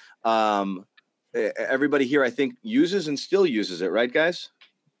Greens. Everybody here, I think, uses and still uses it, right, guys?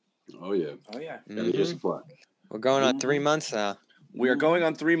 Oh, yeah. Mm-hmm. We're going on 3 months now. We are going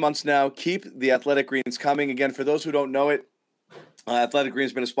on 3 months now. Keep the Athletic Greens coming. Again, for those who don't know it, Athletic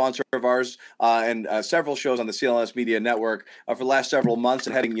Greens has been a sponsor of ours and several shows on the CLNS Media Network for the last several months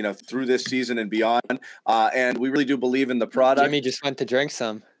and heading, through this season and beyond. And we really do believe in the product. Jimmy just went to drink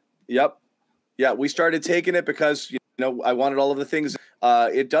some. Yep. Yeah, we started taking it because, I wanted all of the things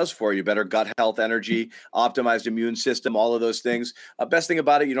it does for you. Better gut health, energy, optimized immune system, all of those things. Best thing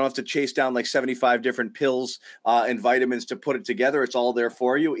about it, you don't have to chase down like 75 different pills and vitamins to put it together. It's all there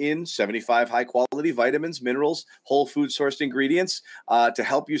for you in 75 high-quality vitamins, minerals, whole food-sourced ingredients to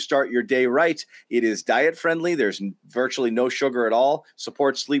help you start your day right. It is diet-friendly. There's virtually no sugar at all.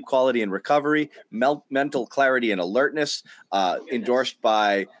 Supports sleep quality and recovery, mental clarity and alertness, endorsed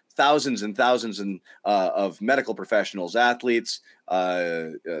by thousands and thousands of medical professionals, athletes,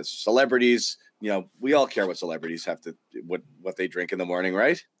 celebrities. We all care what celebrities have to what they drink in the morning,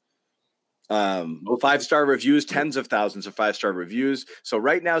 right? 5-star reviews, tens of thousands of 5-star reviews. So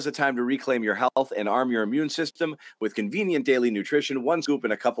right now is the time to reclaim your health and arm your immune system with convenient daily nutrition. 1 scoop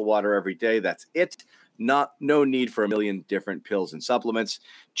and a cup of water every day. That's it. No need for a million different pills and supplements.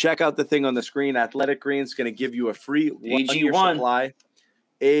 Check out the thing on the screen. Athletic Greens is going to give you a free 1-year supply.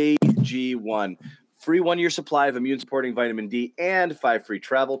 AG1. Free 1-year supply of immune-supporting vitamin D and 5 free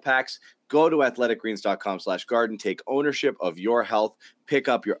travel packs. Go to athleticgreens.com/garden. Take ownership of your health. Pick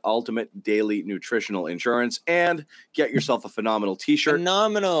up your ultimate daily nutritional insurance and get yourself a phenomenal t-shirt.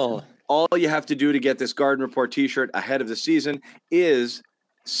 Phenomenal. All you have to do to get this Garden Report t-shirt ahead of the season is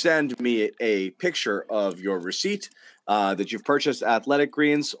send me a picture of your receipt that you've purchased Athletic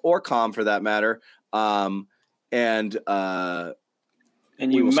Greens or Calm for that matter. And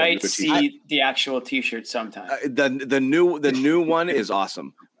you might see the actual t-shirt sometime. The new one is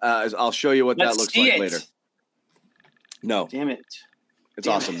awesome. I'll show you what that looks like later. No. Damn it. It's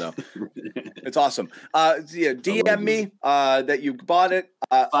awesome, though. It's awesome. DM me that you bought it.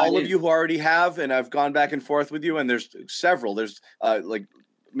 All of you who already have, and I've gone back and forth with you, and there's several. There's like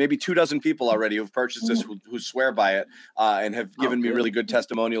maybe 24 people already who've purchased this who swear by it and have given me really good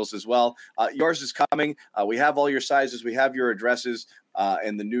testimonials as well. Yours is coming. We have all your sizes. We have your addresses.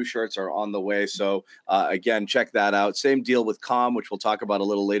 And the new shirts are on the way. So, again, check that out. Same deal with Calm, which we'll talk about a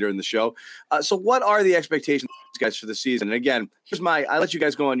little later in the show. So what are the expectations, guys, for the season? And, again, I let you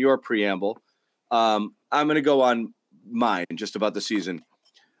guys go on your preamble. I'm going to go on mine just about the season.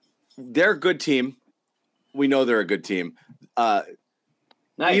 They're a good team. We know they're a good team. Nice.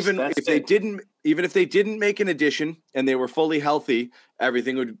 Even if they didn't make an addition and they were fully healthy,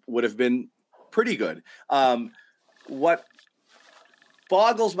 everything would have been pretty good. What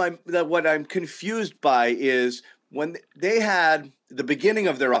I'm confused by is when they had the beginning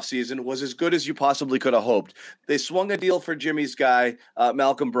of their offseason was as good as you possibly could have hoped. They swung a deal for Jimmy's guy,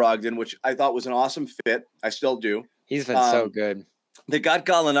 Malcolm Brogdon, which I thought was an awesome fit. I still do. He's been so good. They got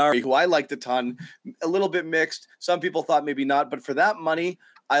Gallinari, who I liked a ton, a little bit mixed. Some people thought maybe not, but for that money,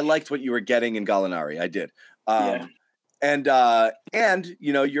 I liked what you were getting in Gallinari. I did. And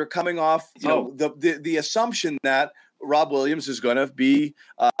you're coming off the assumption that Rob Williams is going to be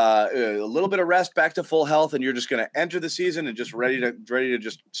a little bit of rest, back to full health, and you're just going to enter the season and just ready to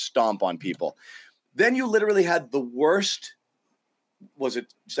just stomp on people. Then you literally had the worst. Was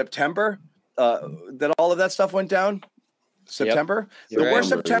it September that all of that stuff went down? September, the worst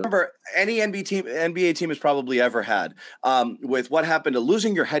September any NBA team has probably ever had. With what happened to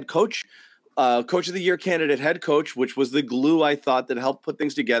losing your head coach. Coach of the Year candidate head coach, which was the glue I thought that helped put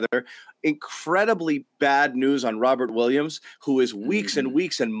things together. Incredibly bad news on Robert Williams, who is weeks and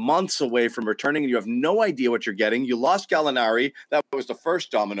weeks and months away from returning, and you have no idea what you're getting. You lost Gallinari. That was the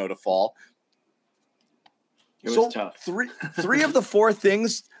first domino to fall. It was tough. Three of the four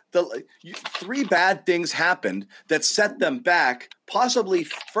things, three bad things happened that set them back, possibly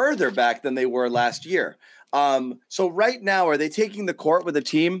further back than they were last year. So right now, are they taking the court with a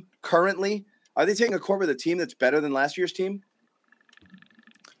team currently? Are they taking a court with a team that's better than last year's team?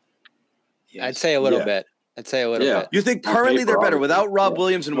 Yes. I'd say a little bit. Bit. You think currently they're better without Rob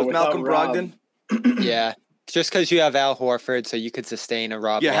Williams and with Malcolm Brogdon? Yeah. Just because you have Al Horford, so you could sustain a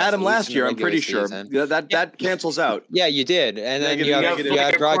Rob. You had him last year, I'm pretty sure. That cancels out. Yeah, you did. And then you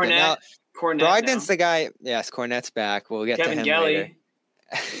have Brogdon. Now, Brogdon's the guy. Yes, Cornette's back. We'll get Kevin to him Gelly.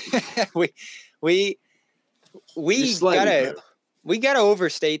 later. We gotta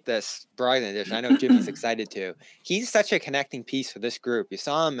overstate this Brogdon edition. I know Jimmy's excited too. He's such a connecting piece for this group. You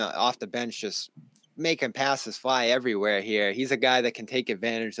saw him off the bench just making passes fly everywhere here. He's a guy that can take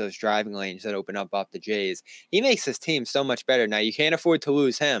advantage of those driving lanes that open up off the Jays. He makes his team so much better. Now, you can't afford to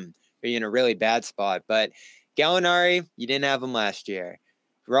lose him or you're in a really bad spot. But Gallinari, you didn't have him last year.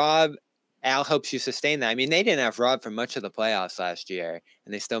 Rob, Al helps you sustain that. I mean, they didn't have Rob for much of the playoffs last year,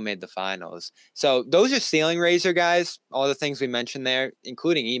 and they still made the finals. So those are ceiling raiser guys, all the things we mentioned there,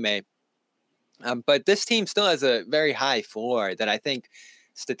 including Ime. But this team still has a very high floor that I think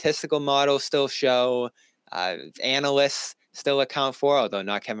statistical models still show, analysts still account for, although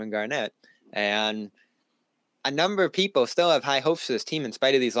not Kevin Garnett. And a number of people still have high hopes for this team in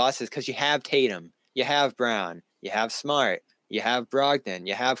spite of these losses because you have Tatum, you have Brown, you have Smart, you have Brogdon,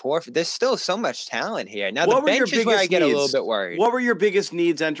 you have Horford. There's still so much talent here. Now, the bench is where I get a little bit worried. What were your biggest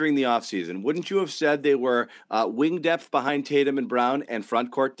needs entering the offseason? Wouldn't you have said they were wing depth behind Tatum and Brown and front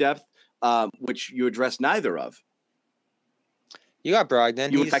court depth, which you addressed neither of? You got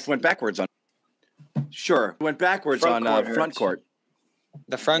Brogdon. You, in fact, went backwards on. Sure, went backwards on front court.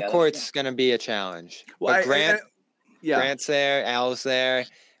 The front court's going to be a challenge. Well, but Grant's there, Al's there.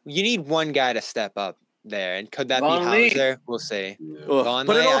 You need one guy to step up there, and could that be Hauser? We'll see. Yeah.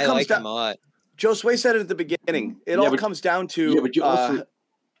 But it all comes like him a lot. Joe Sway said it at the beginning. It all comes down to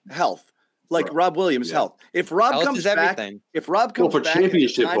health. like Rob Williams' health. If Rob Health comes is back, everything. if Rob comes for back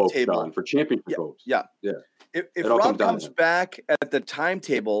championship at the hopes, timetable, Don, for championship hopes. Yeah. If Rob comes back at the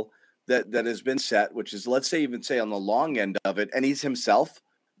timetable that has been set, which is, let's say, even say on the long end of it, and he's himself,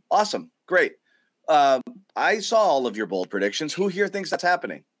 awesome, great. I saw all of your bold predictions. Who here thinks that's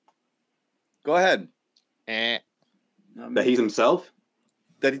happening? Go ahead. That he's himself?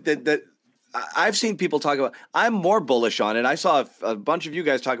 That I've seen people talk about. I'm more bullish on it. I saw a bunch of you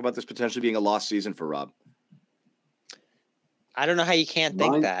guys talk about this potentially being a lost season for Rob. I don't know how you can't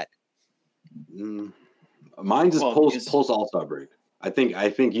think that. Mine's is post All-Star break. I think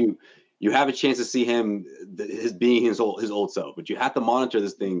you have a chance to see him being his old self, but you have to monitor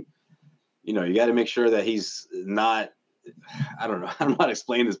this thing. You know, you got to make sure that he's not. I don't know. I don't know how to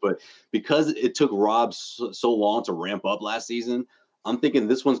explain this, but because it took Rob so long to ramp up last season, I'm thinking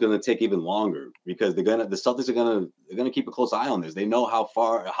this one's going to take even longer because the Celtics are going to keep a close eye on this. They know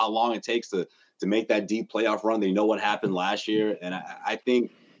how long it takes to make that deep playoff run. They know what happened last year, and I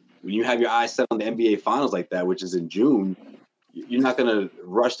think when you have your eyes set on the NBA Finals like that, which is in June, you're not going to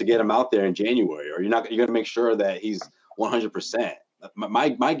rush to get him out there in January, or you're going to make sure that he's 100%.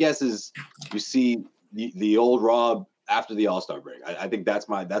 My guess is you see the old Rob after the All-Star break. I think that's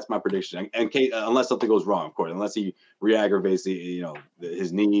my prediction. And Kate, unless something goes wrong, of course, unless he re-aggravates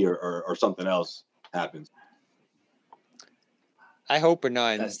his knee or something else happens. I hope we're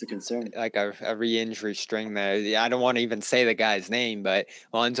not. That's the concern. Like a re-injury string there. I don't want to even say the guy's name, but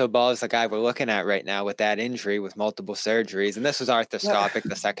Lonzo Ball is the guy we're looking at right now with that injury, with multiple surgeries, and this was arthroscopic,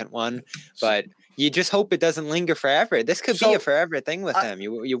 the second one. But you just hope it doesn't linger forever. This could be a forever thing with him.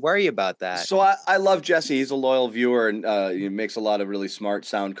 You worry about that. So I love Jesse. He's a loyal viewer, and he makes a lot of really smart,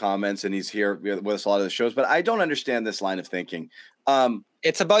 sound comments, and he's here with us a lot of the shows. But I don't understand this line of thinking.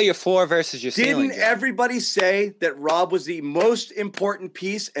 It's about your floor versus your ceiling. Didn't everybody say that Rob was the most important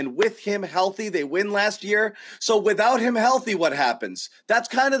piece, and with him healthy, they win last year? So without him healthy, what happens? That's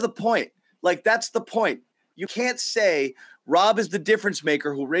kind of the point. Like, that's the point. You can't say Rob is the difference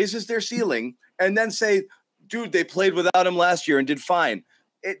maker who raises their ceiling and then say, dude, they played without him last year and did fine.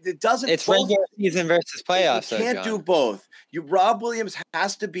 It doesn't. It's regular season versus playoffs. You can't do both. Rob Williams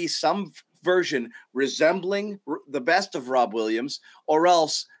has to be some version resembling the best of Rob Williams, or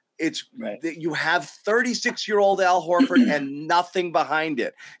else it's you have 36-year-old Al Horford and nothing behind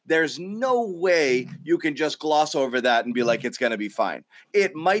it. There's no way you can just gloss over that and be like, it's going to be fine.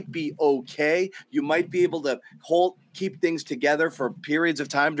 It might be okay. You might be able to keep things together for periods of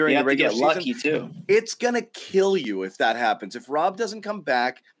time during the regular season. Lucky too. It's going to kill you if that happens. If Rob doesn't come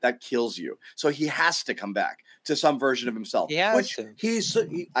back, that kills you. So he has to come back to some version of himself.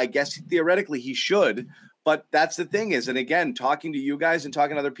 I guess theoretically he should. But that's the thing is, and again, talking to you guys and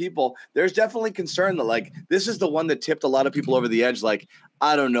talking to other people, there's definitely concern that, like, this is the one that tipped a lot of people over the edge. Like,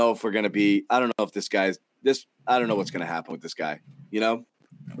 I don't know if I don't know what's going to happen with this guy, you know?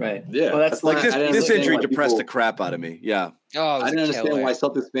 Right. Yeah. Well, that's like this injury depressed the crap out of me. Yeah. Oh, I didn't understand why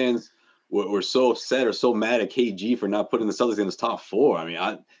Celtics fans were so upset or so mad at KG for not putting the Celtics in his top four. I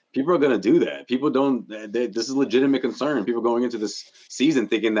mean, people are going to do that. People don't. This is legitimate concern. People going into this season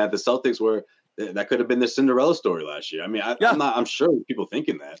thinking that the Celtics that could have been their Cinderella story last year. I mean, I'm sure people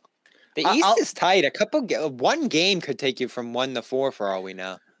thinking that. The East is tight. One game could take you from 1-4 for all we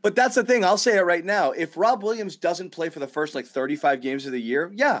know. But that's the thing. I'll say it right now. If Rob Williams doesn't play for the first 35 games of the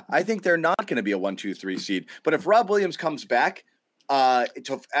year, I think they're not going to be a 1-2-3 seed. But if Rob Williams comes back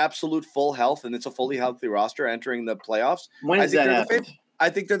to absolute full health and it's a fully healthy roster entering the playoffs, I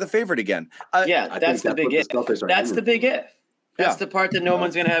think they're the favorite again. That's the big if. That's the big if. That's the part that no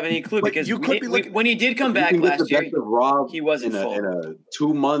one's going to have any clue, because when he did come back last year, he wasn't full. In a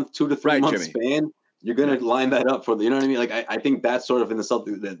 2 to 3 month span, you're going to line that up for the, you know what I mean? Like, I think that's sort of in the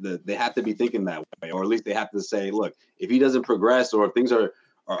Celtics that they have to be thinking that way, or at least they have to say, look, if he doesn't progress or if things are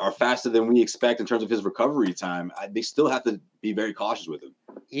faster than we expect in terms of his recovery time, they still have to be very cautious with him.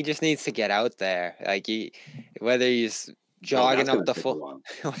 He just needs to get out there. Like, whether he's jogging up the floor,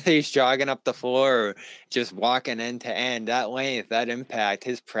 whether he's jogging up the floor or just walking end to end, that length, that impact,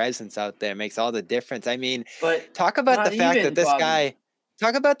 his presence out there makes all the difference. I mean, but talk about the fact that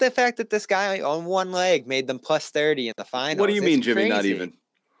this guy on one leg made them plus 30 in the finals. What do you mean, Jimmy? Crazy. Not even.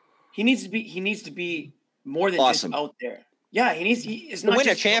 He needs to be more than just out there. Yeah, he's not to win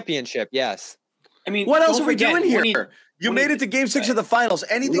a championship. Yes. I mean, what else are we doing here? You made it to Game 6 of the finals.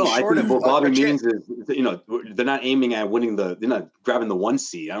 Anything I short think of what Bobby means is, they're not aiming at winning they're not grabbing the 1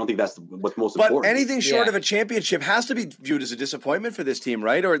 seed. I don't think that's what's most important. But anything short of a championship has to be viewed as a disappointment for this team,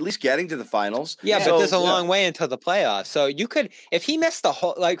 right? Or at least getting to the finals. Yeah, but there's a long way until the playoffs. So you could, if he missed the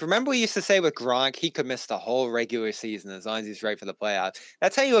whole, like, remember we used to say with Gronk, he could miss the whole regular season as long as he's right for the playoffs.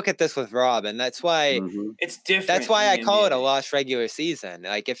 That's how you look at this with Rob, and that's why it's different. That's why I call it a lost regular season.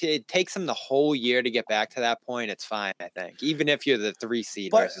 Like, if it takes him the whole year to get back to that point, it's fine, I think. Even if you're the 3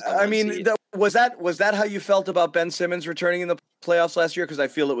 seed versus the 1 seed. Was that how you felt about Ben Simmons returning in the playoffs last year? Because I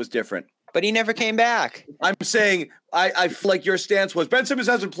feel it was different. But he never came back. I'm saying I feel like your stance was Ben Simmons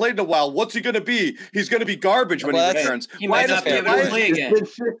hasn't played in a while. What's he going to be? He's going to be garbage when he returns. He might not be able to play again.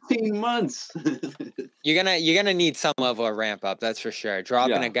 It's been 15 months. You're gonna need some level of ramp up. That's for sure.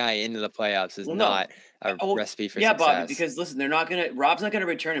 Dropping a guy into the playoffs is not a recipe for success. Bobby. Because listen, Rob's not gonna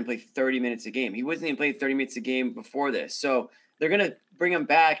return and play 30 minutes a game. He wasn't even playing 30 minutes a game before this. So they're gonna bring him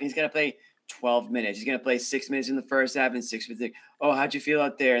back, and he's gonna play 12 minutes. He's going to play 6 minutes in the first half and 6 minutes. Oh, how'd you feel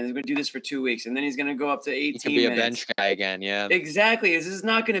out there? And he's going to do this for 2 weeks. And then he's going to go up to 18 minutes. He could be a bench guy again, yeah. Exactly. This is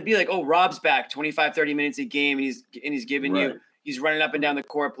not going to be like, oh, Rob's back 25, 30 minutes a game. And he's giving he's running up and down the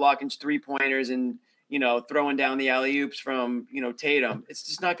court, blocking 3-pointers and, throwing down the alley-oops from, Tatum. It's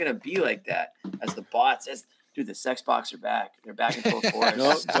just not going to be like that as the bots. Dude, the sex box are back. They're back in full force.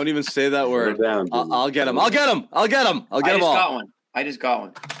 No, don't even say that word. I'll get him. I'll get him all. I just got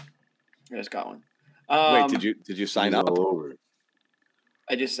one. Wait, did you sign up?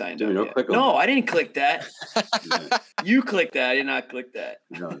 I just signed up. No, I didn't click that. You clicked that. I did not click that.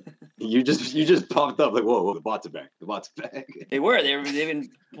 No, you just popped up like, whoa, the bots are back. The bots are back. They've been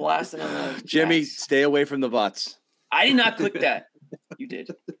blasting on the Jimmy, stay away from the bots. I did not click that. You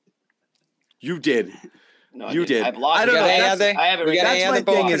did. You did. No, you did. I blocked. I don't know. I have it. That's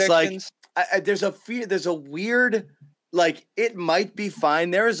my thing. Is like there's a weird. Like, it might be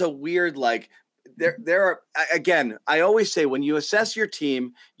fine. There is a weird, like, there are, again, I always say when you assess your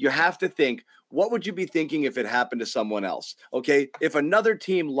team, you have to think, what would you be thinking if it happened to someone else? Okay. If another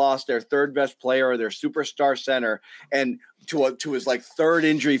team lost their third best player or their superstar center and to his like third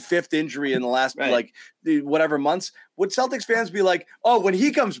injury, fifth injury in the last like whatever months, would Celtics fans be like, oh, when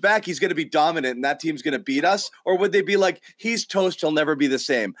he comes back, he's going to be dominant and that team's going to beat us? Or would they be like, he's toast, he'll never be the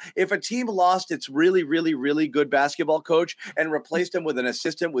same? If a team lost its really, really, really good basketball coach and replaced him with an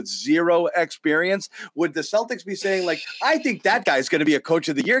assistant with zero experience, would the Celtics be saying like, I think that guy's going to be a coach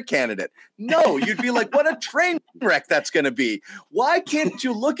of the year candidate? No, you'd be like, what a train wreck that's going to be. Why can't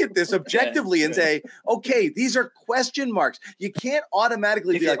you look at this objectively and say, okay, these are question marks. You can't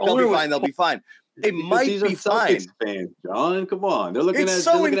automatically be like, they'll be fine. It might be fine. Fans, John, come on. They're looking at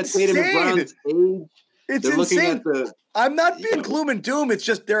Tatum and Brown's age. It's insane. I'm not being gloom and doom. It's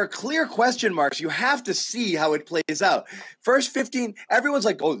just there are clear question marks. You have to see how it plays out. First 15, everyone's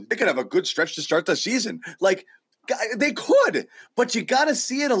like, oh, they could have a good stretch to start the season. Like, they could, but you got to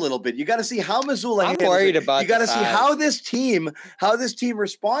see it a little bit. You got to see how Missoula handles worried about. You got to see how this team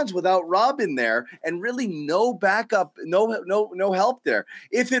responds without Rob in there, and really no backup, no help there.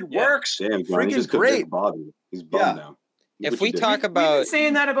 If it works, freaking great. Bobby, he's bummed now. If we talk about, we've been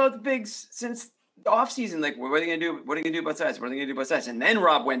saying that about the bigs since the offseason, like, what are they gonna do? What are they gonna do about sides? What are they gonna do about sides? And then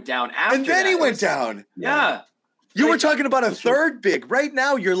Rob went down after, and then he went down. Yeah. You were talking about a third big. Right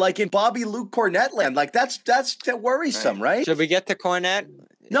now, you're like in Bobby Luke Cornette land. Like that's worrisome, right? Should we get to Cornette?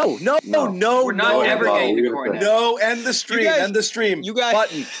 No. We're not ever getting to Cornette. No, end the stream. End the stream. You guys,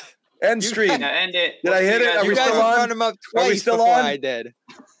 button. End stream. End it. Did I hit it? Are we still on? Him up twice Are we still before on? I did.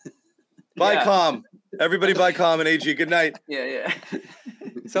 Bye, Com. Everybody, bye, Com and AG. Good night. Yeah.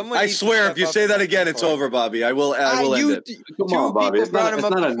 I swear, if you say that again, it's over, Bobby. I will end it. Come on, Bobby. It's not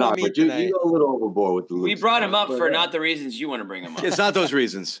a knock, but you go a little overboard with the Luke. We brought him up for not the reasons you want to bring him up. It's not those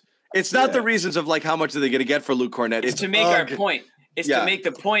reasons. It's not the reasons of like how much are they going to get for Luke Cornette. It's to make our point. It's to make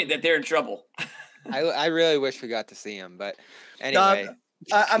the point that they're in trouble. I really wish we got to see him, but anyway.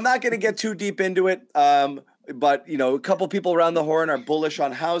 I'm not going to get too deep into it. But, a couple people around the horn are bullish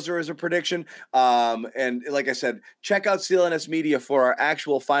on Hauser as a prediction. And like I said, check out CLNS Media for our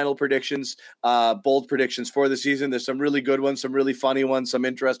actual final predictions, bold predictions for the season. There's some really good ones, some really funny ones, some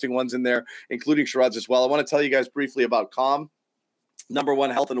interesting ones in there, including Sherrod's as well. I want to tell you guys briefly about Calm,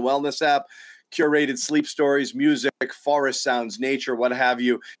 #1 health and wellness app. Curated sleep stories, music, forest sounds, nature, what have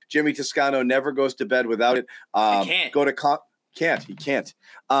you. Jimmy Toscano never goes to bed without it. He can't. Go to He can't.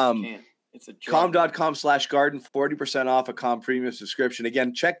 It's a calm.com/garden, 40% off a Calm premium subscription.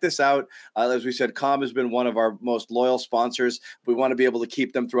 Again, check this out. As we said, Calm has been one of our most loyal sponsors. We want to be able to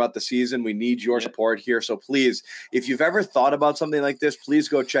keep them throughout the season. We need your support here. So please, if you've ever thought about something like this, please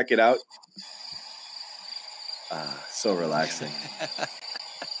go check it out. So relaxing.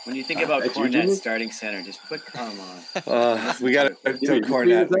 When you think about That's you, Cornette Jimmy? starting center, just put Calm on. We got to do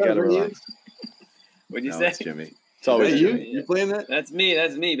Cornette. We got to relax. What'd you No, say? it's Jimmy. It's Is always that Jimmy. you? You playing that? That's me,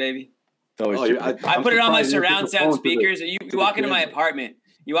 baby. It's always Oh, Jimmy. I put it on my surround sound speakers. You You walk into my apartment.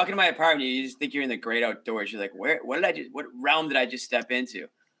 You walk into my apartment. You just think you're in the great outdoors. You're like, what realm did I just step into?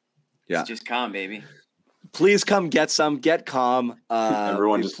 Yeah. It's just Calm, baby. Please come get some. Get Calm.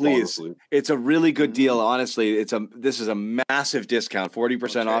 Everyone just please. falls asleep. It's a really good deal. Honestly, this is a massive discount,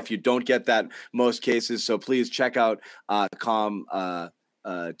 40% off. You don't get that most cases, so please check out calm.com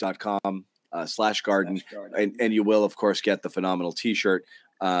 /garden, and you will of course get the phenomenal T-shirt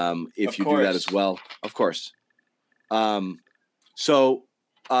if you do that as well. Of course. So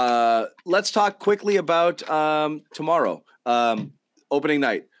let's talk quickly about tomorrow, opening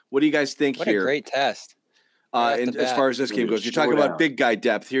night. What do you guys think What here? a great test. And as far as this game goes, you're talking about big guy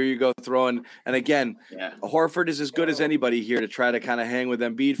depth. Here you go throwing, and again, Horford is as good as anybody here to try to kind of hang with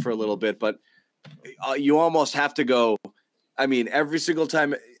Embiid for a little bit, but you almost have to go. I mean, every single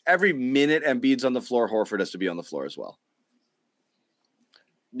time, every minute Embiid's on the floor, Horford has to be on the floor as well.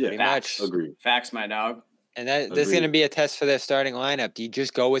 Yeah, Facts. Agreed. Facts, my dog. And this is going to be a test for their starting lineup. Do you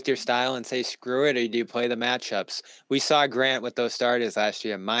just go with your style and say screw it, or do you play the matchups? We saw Grant with those starters last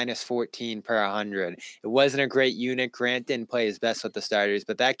year, minus 14 per 100. It wasn't a great unit. Grant didn't play his best with the starters,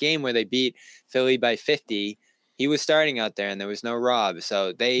 but that game where they beat Philly by 50, he was starting out there, and there was no Rob.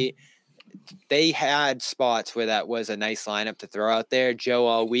 So they had spots where that was a nice lineup to throw out there. Joe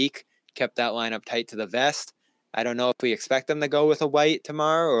all week kept that lineup tight to the vest. I don't know if we expect them to go with a White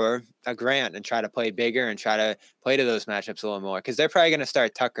tomorrow or a Grant and try to play bigger and try to play to those matchups a little more, because they're probably going to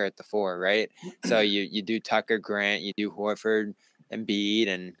start Tucker at the 4, right? So you do Tucker, Grant, you do Horford, Embiid,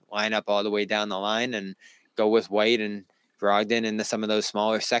 and line up all the way down the line and go with White and Brogdon into some of those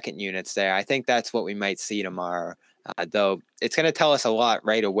smaller second units there. I think that's what we might see tomorrow. Though it's going to tell us a lot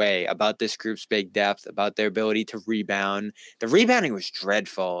right away about this group's big depth, about their ability to rebound. The rebounding was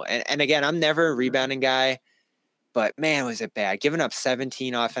dreadful. And again, I'm never a rebounding guy. But, man, was it bad. Giving up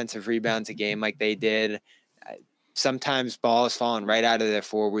 17 offensive rebounds a game like they did. Sometimes balls falling right out of their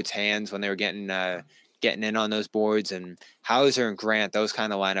forwards' hands when they were getting in on those boards. And Hauser and Grant, those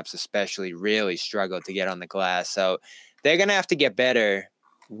kind of lineups especially, really struggled to get on the glass. So they're going to have to get better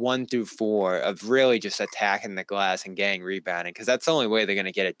 1 through 4 of really just attacking the glass and getting rebounding, because that's the only way they're going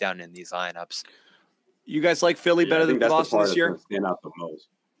to get it done in these lineups. You guys like Philly better than Boston this year? Stand out the most.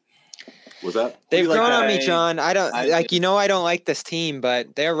 Was that? They've grown on me, John. I don't I don't like this team,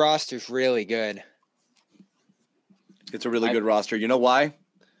 but their roster's really good. It's a really good roster. You know why?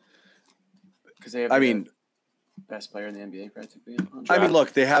 Because they have the best player in the NBA practically. I mean,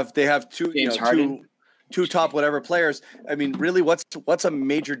 look, they have two top whatever players. I mean, really, what's a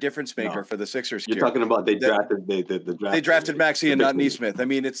major difference maker for the Sixers here? You're talking about they drafted Maxey and not Neesmith. I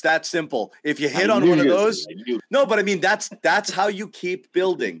mean, it's that simple. If you hit on one of those, no, but I mean that's how you keep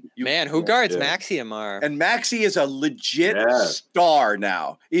building. Who guards Maxey tomorrow? And Maxey is a legit star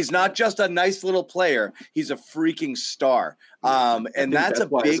now. He's not just a nice little player. He's a freaking star. And that's a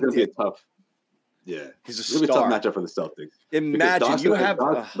big deal. Tough. Yeah, he's a star. It's gonna be a tough matchup for the Celtics. Imagine you have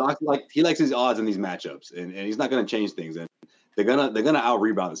Doc, he likes his odds in these matchups, and he's not gonna change things. And they're gonna out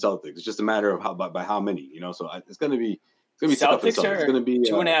rebound the Celtics. It's just a matter of by how many, So it's gonna be tough. Celtics are it's gonna be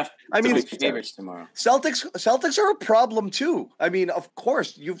 2.5. I mean, favorites tomorrow. Celtics are a problem too. I mean, of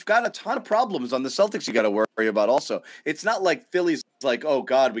course, you've got a ton of problems on the Celtics you got to worry about. Also, it's not like Philly's like, oh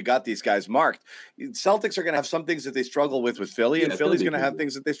God, we got these guys marked. Celtics are going to have some things that they struggle with Philly, and Philly's going to have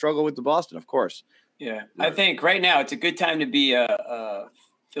things that they struggle with Boston, of course. Yeah, I think right now it's a good time to be a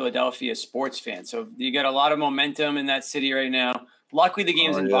Philadelphia sports fan. So you got a lot of momentum in that city right now. Luckily, the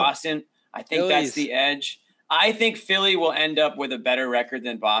game's in Boston. I think that's the edge. I think Philly will end up with a better record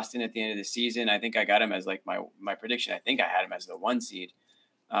than Boston at the end of the season. I think I got him as like my prediction. I think I had him as the 1 seed.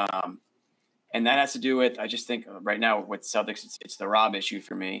 And that has to do with, I just think right now with Celtics, it's the Rob issue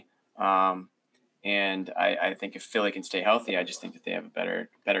for me. And I think if Philly can stay healthy, I just think that they have a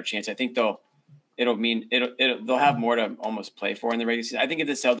better chance. I think they'll have more to almost play for in the regular season. I think if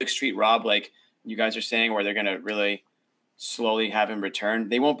the Celtics treat Rob like you guys are saying, where they're going to really slowly have him return,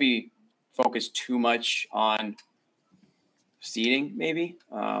 they won't be focused too much on seeding. Maybe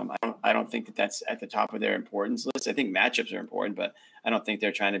I don't think that's at the top of their importance list. I think matchups are important, but I don't think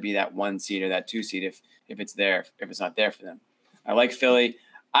they're trying to be that 1 seed or that 2 seed if it's not there for them. I like Philly.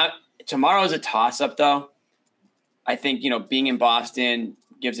 Tomorrow's a toss up though. I think being in Boston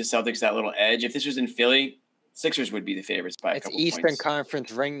gives the Celtics that little edge. If this was in Philly, Sixers would be the favorites by a couple points. It's Eastern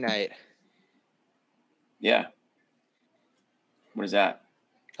Conference ring night. Yeah. What is that?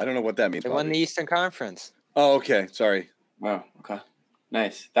 I don't know what that means. They won the Eastern Conference. Oh, okay. Sorry. Wow. Okay.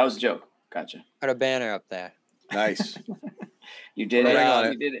 Nice. That was a joke. Gotcha. Put a banner up there. Nice. You did Put a it. ring on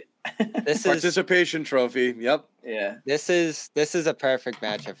You it. did it. This is Participation trophy. Yep. Yeah. this is a perfect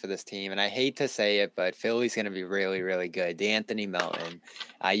matchup for this team, and I hate to say it, but Philly's going to be really, really good. D'Anthony Melton.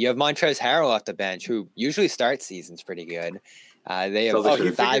 You have Montrezl Harrell off the bench, who usually starts seasons pretty good. They have So Oh, he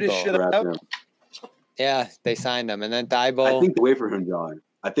figured his shit Congrats, out. man. Yeah, they signed him, and then I Thibault. think away from him, John.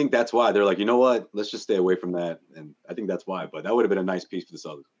 I think that's why they're like, you know what? Let's just stay away from that. And I think that's why. But that would have been a nice piece for the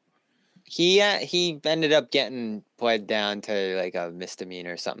Celtics. He ended up getting pled down to like a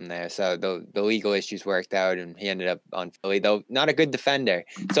misdemeanor or something there. So the legal issues worked out, and he ended up on Philly, though not a good defender.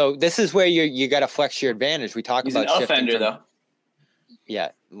 So this is where you got to flex your advantage. We talk He's about an shifting offender, from, though. yeah,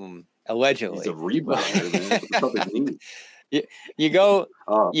 allegedly. He's a rebounder, man. That's what the Celtics need. You go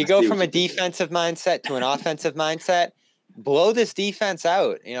Oh, you I go see from what a you did there. defensive mindset to an offensive mindset. Blow this defense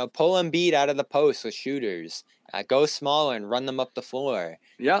out. Pull Embiid out of the post with shooters. Go smaller and run them up the floor.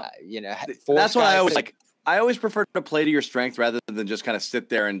 Yeah. Force That's what I guys always to- like. I always prefer to play to your strength rather than just kind of sit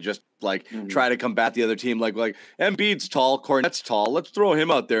there and just like try to combat the other team. Like Embiid's tall, Cornette's tall. Let's throw him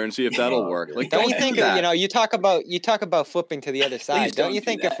out there and see if that'll work. okay. Like, Don't you do think that. you talk about flipping to the other side? Don't don't you do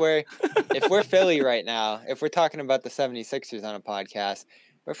think that. if we're Philly right now, if we're talking about the 76ers on a podcast,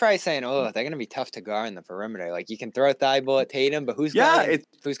 we're probably saying, oh, they're going to be tough to guard in the perimeter. Like you can throw Thibault at Tatum, but who's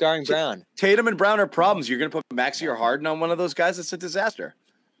guarding Brown? Tatum and Brown are problems. You're gonna put Maxey or Harden on one of those guys. It's a disaster.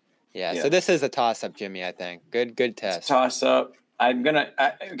 Yeah, Yeah. so this is a toss-up, Jimmy, I think. Good test. Toss up. I'm gonna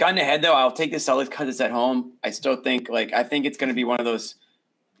gotten ahead though. I'll take the Celtics because it's at home. I still think I think it's gonna be one of those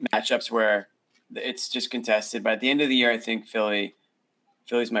matchups where it's just contested. But at the end of the year, I think Philly's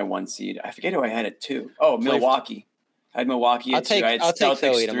my 1 seed. I forget who I had at 2. Oh, Milwaukee. I had Milwaukee at 2. I had I'll take Celtics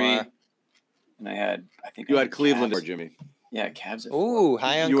Philly 3. tomorrow. And I think You I had Cleveland Cavs. or Jimmy. Yeah, Cavs at 4. Ooh,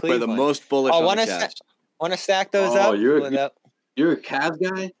 high on You were Cleveland. the most bullish on the Cavs. Want to stack those Oh, up? you're a Cavs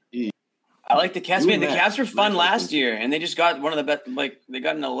guy? I like the Cavs. You Man, the and Cavs were fun Matt last Mitchell. year, and they just got one of the best. They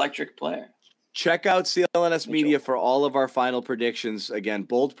got an electric player. Check out CLNS Mitchell. Media for all of our final predictions. Again,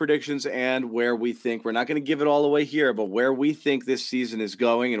 bold predictions and where we think we're not going to give it all away here, but where we think this season is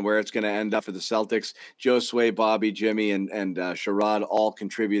going and where it's going to end up for the Celtics. Joe Sway, Bobby, Jimmy, and Sherrod all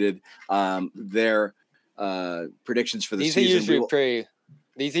contributed their predictions for the These season. are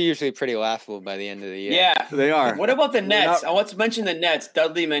usually pretty laughable by the end of the year. Yeah, They are. What about the Nets? not- Let's mention the Nets.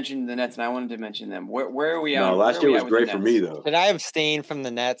 Dudley mentioned the Nets, and I wanted to mention them. Where are we at? No, Where last are year we was at with the great for Nets? me, though. Should I abstain from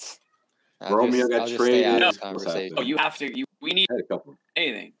the Nets? Romeo got I'll just stay out of this traded. What's conversation. Oh, you have to. We need I had a couple.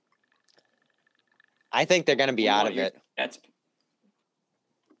 anything. I think they're going to be out of it. That's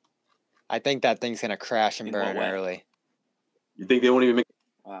I think that thing's going to crash and In what burn way? early. You think they won't even make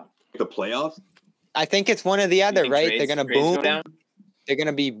wow. the playoffs? I think it's one or the other, think right? trades- They're going to trades go boom. down?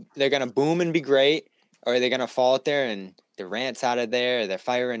 They're going to boom and be great, or they're going to fall out there and Durant's out of there, or they're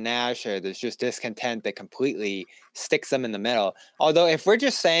firing Nash, or there's just discontent that completely sticks them in the middle. Although if we're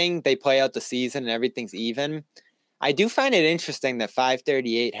just saying they play out the season and everything's even, I do find it interesting that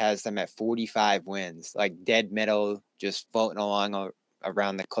 538 has them at 45 wins, like dead middle, just floating along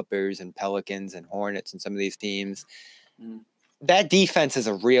around the Clippers and Pelicans and Hornets and some of these teams. That defense is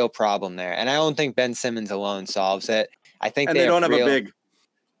a real problem there, and I don't think Ben Simmons alone solves it. I think And they don't have a big.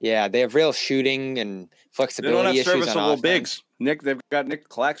 Yeah, they have real shooting and They flexibility don't have issues on serviceable offense. bigs. They've got Nick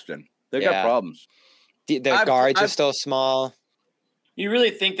Claxton. They've Yeah. got problems. Their guards are still small. You really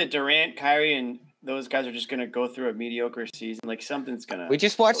think that Durant, Kyrie, and those guys are just going to go through a mediocre season? Like something's going to. We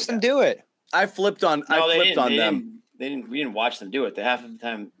just watched them do it. I flipped on. No, I flipped on them. We didn't watch them do it. Half of the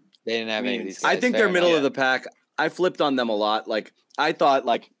time. They didn't have any of these guys. I think fair they're middle enough. of the pack. I flipped on them a lot. Like I thought,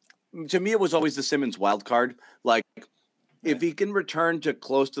 to me, it was always the Simmons wild card. Like if he can return to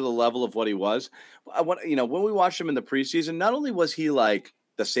close to the level of what he was, when we watched him in the preseason, not only was he like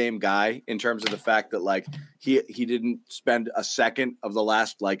the same guy in terms of the fact that like he didn't spend a second of the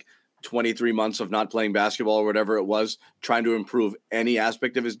last 23 months of not playing basketball or whatever it was, trying to improve any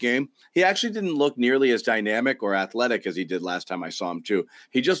aspect of his game. He actually didn't look nearly as dynamic or athletic as he did last time I saw him too.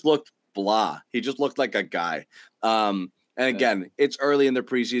 He just looked blah. He just looked like a guy. And again, it's early in the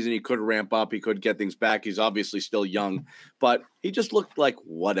preseason. He could ramp up. He could get things back. He's obviously still young, but he just looked like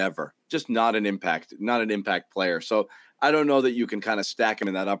whatever, just not an impact player. So I don't know that you can kind of stack him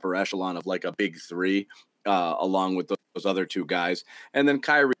in that upper echelon of like a big three, along with those other two guys. And then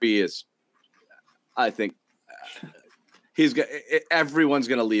Kyrie is, I think everyone's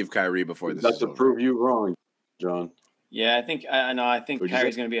going to leave Kyrie before this That's is to over. prove you wrong, John. Yeah, I think I know. I think What'd you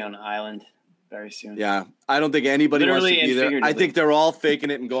Kyrie's say? going to be on an island very soon. Yeah, I don't think anybody Literally wants to be and there. I figuratively. think they're all faking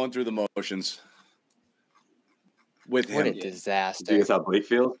it and going through the motions with What a him. Do you think disaster. that's how Blake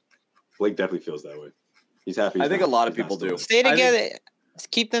feels? Blake definitely feels that way. He's happy. I think a lot of people do. Stay I think- together.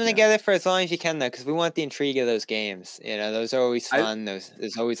 Keep them together for as long as you can, though, because we want the intrigue of those games. Those are always fun.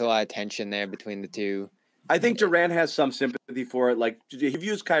 There's always a lot of tension there between the two. I think Durant has some sympathy for it. Like, he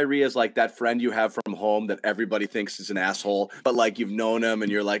views Kyrie as like that friend you have from home that everybody thinks is an asshole, but like you've known him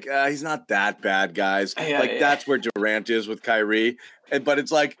and you're like, he's not that bad, guys. That's where Durant is with Kyrie. But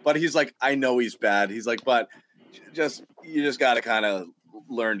it's like, but he's like, I know he's bad. He's like, but you just got to kind of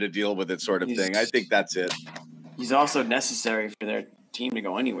learn to deal with it, sort of thing. I think that's it. He's also necessary for their team to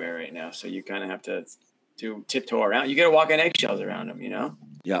go anywhere right now, so you kind of have to tiptoe around. You got to walk on eggshells around him,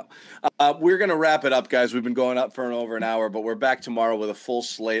 Yeah. We're going to wrap it up, guys. We've been going up for over an hour, but we're back tomorrow with a full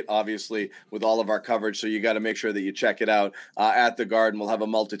slate, obviously, with all of our coverage. So you got to make sure that you check it out at the Garden. We'll have a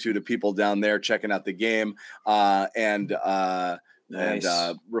multitude of people down there checking out the game and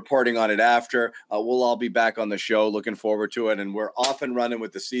reporting on it after. We'll all be back on the show. Looking forward to it. And we're off and running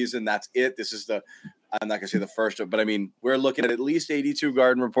with the season. That's it. This is I'm not going to say the first, but I mean, we're looking at least 82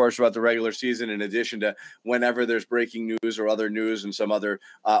 Garden reports throughout the regular season, in addition to whenever there's breaking news or other news and some other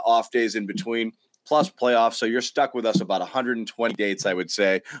off days in between, plus playoffs. So you're stuck with us about 120 dates, I would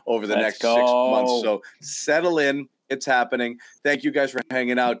say, over the next 6 months. So settle in. It's happening. Thank you guys for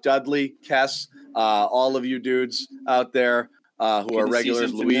hanging out. Dudley, Kess, all of you dudes out there who are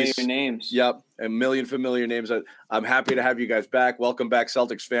regulars. Luis. Names. Yep. A million familiar names. I'm happy to have you guys back. Welcome back,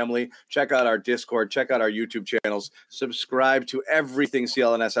 Celtics family. Check out our Discord. Check out our YouTube channels. Subscribe to everything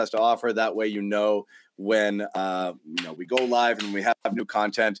CLNS has to offer. That way when we go live and we have new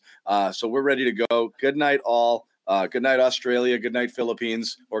content. So we're ready to go. Good night, all. Good night, Australia. Good night,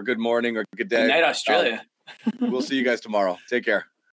 Philippines. Or good morning or good day. Good night, Australia. We'll see you guys tomorrow. Take care.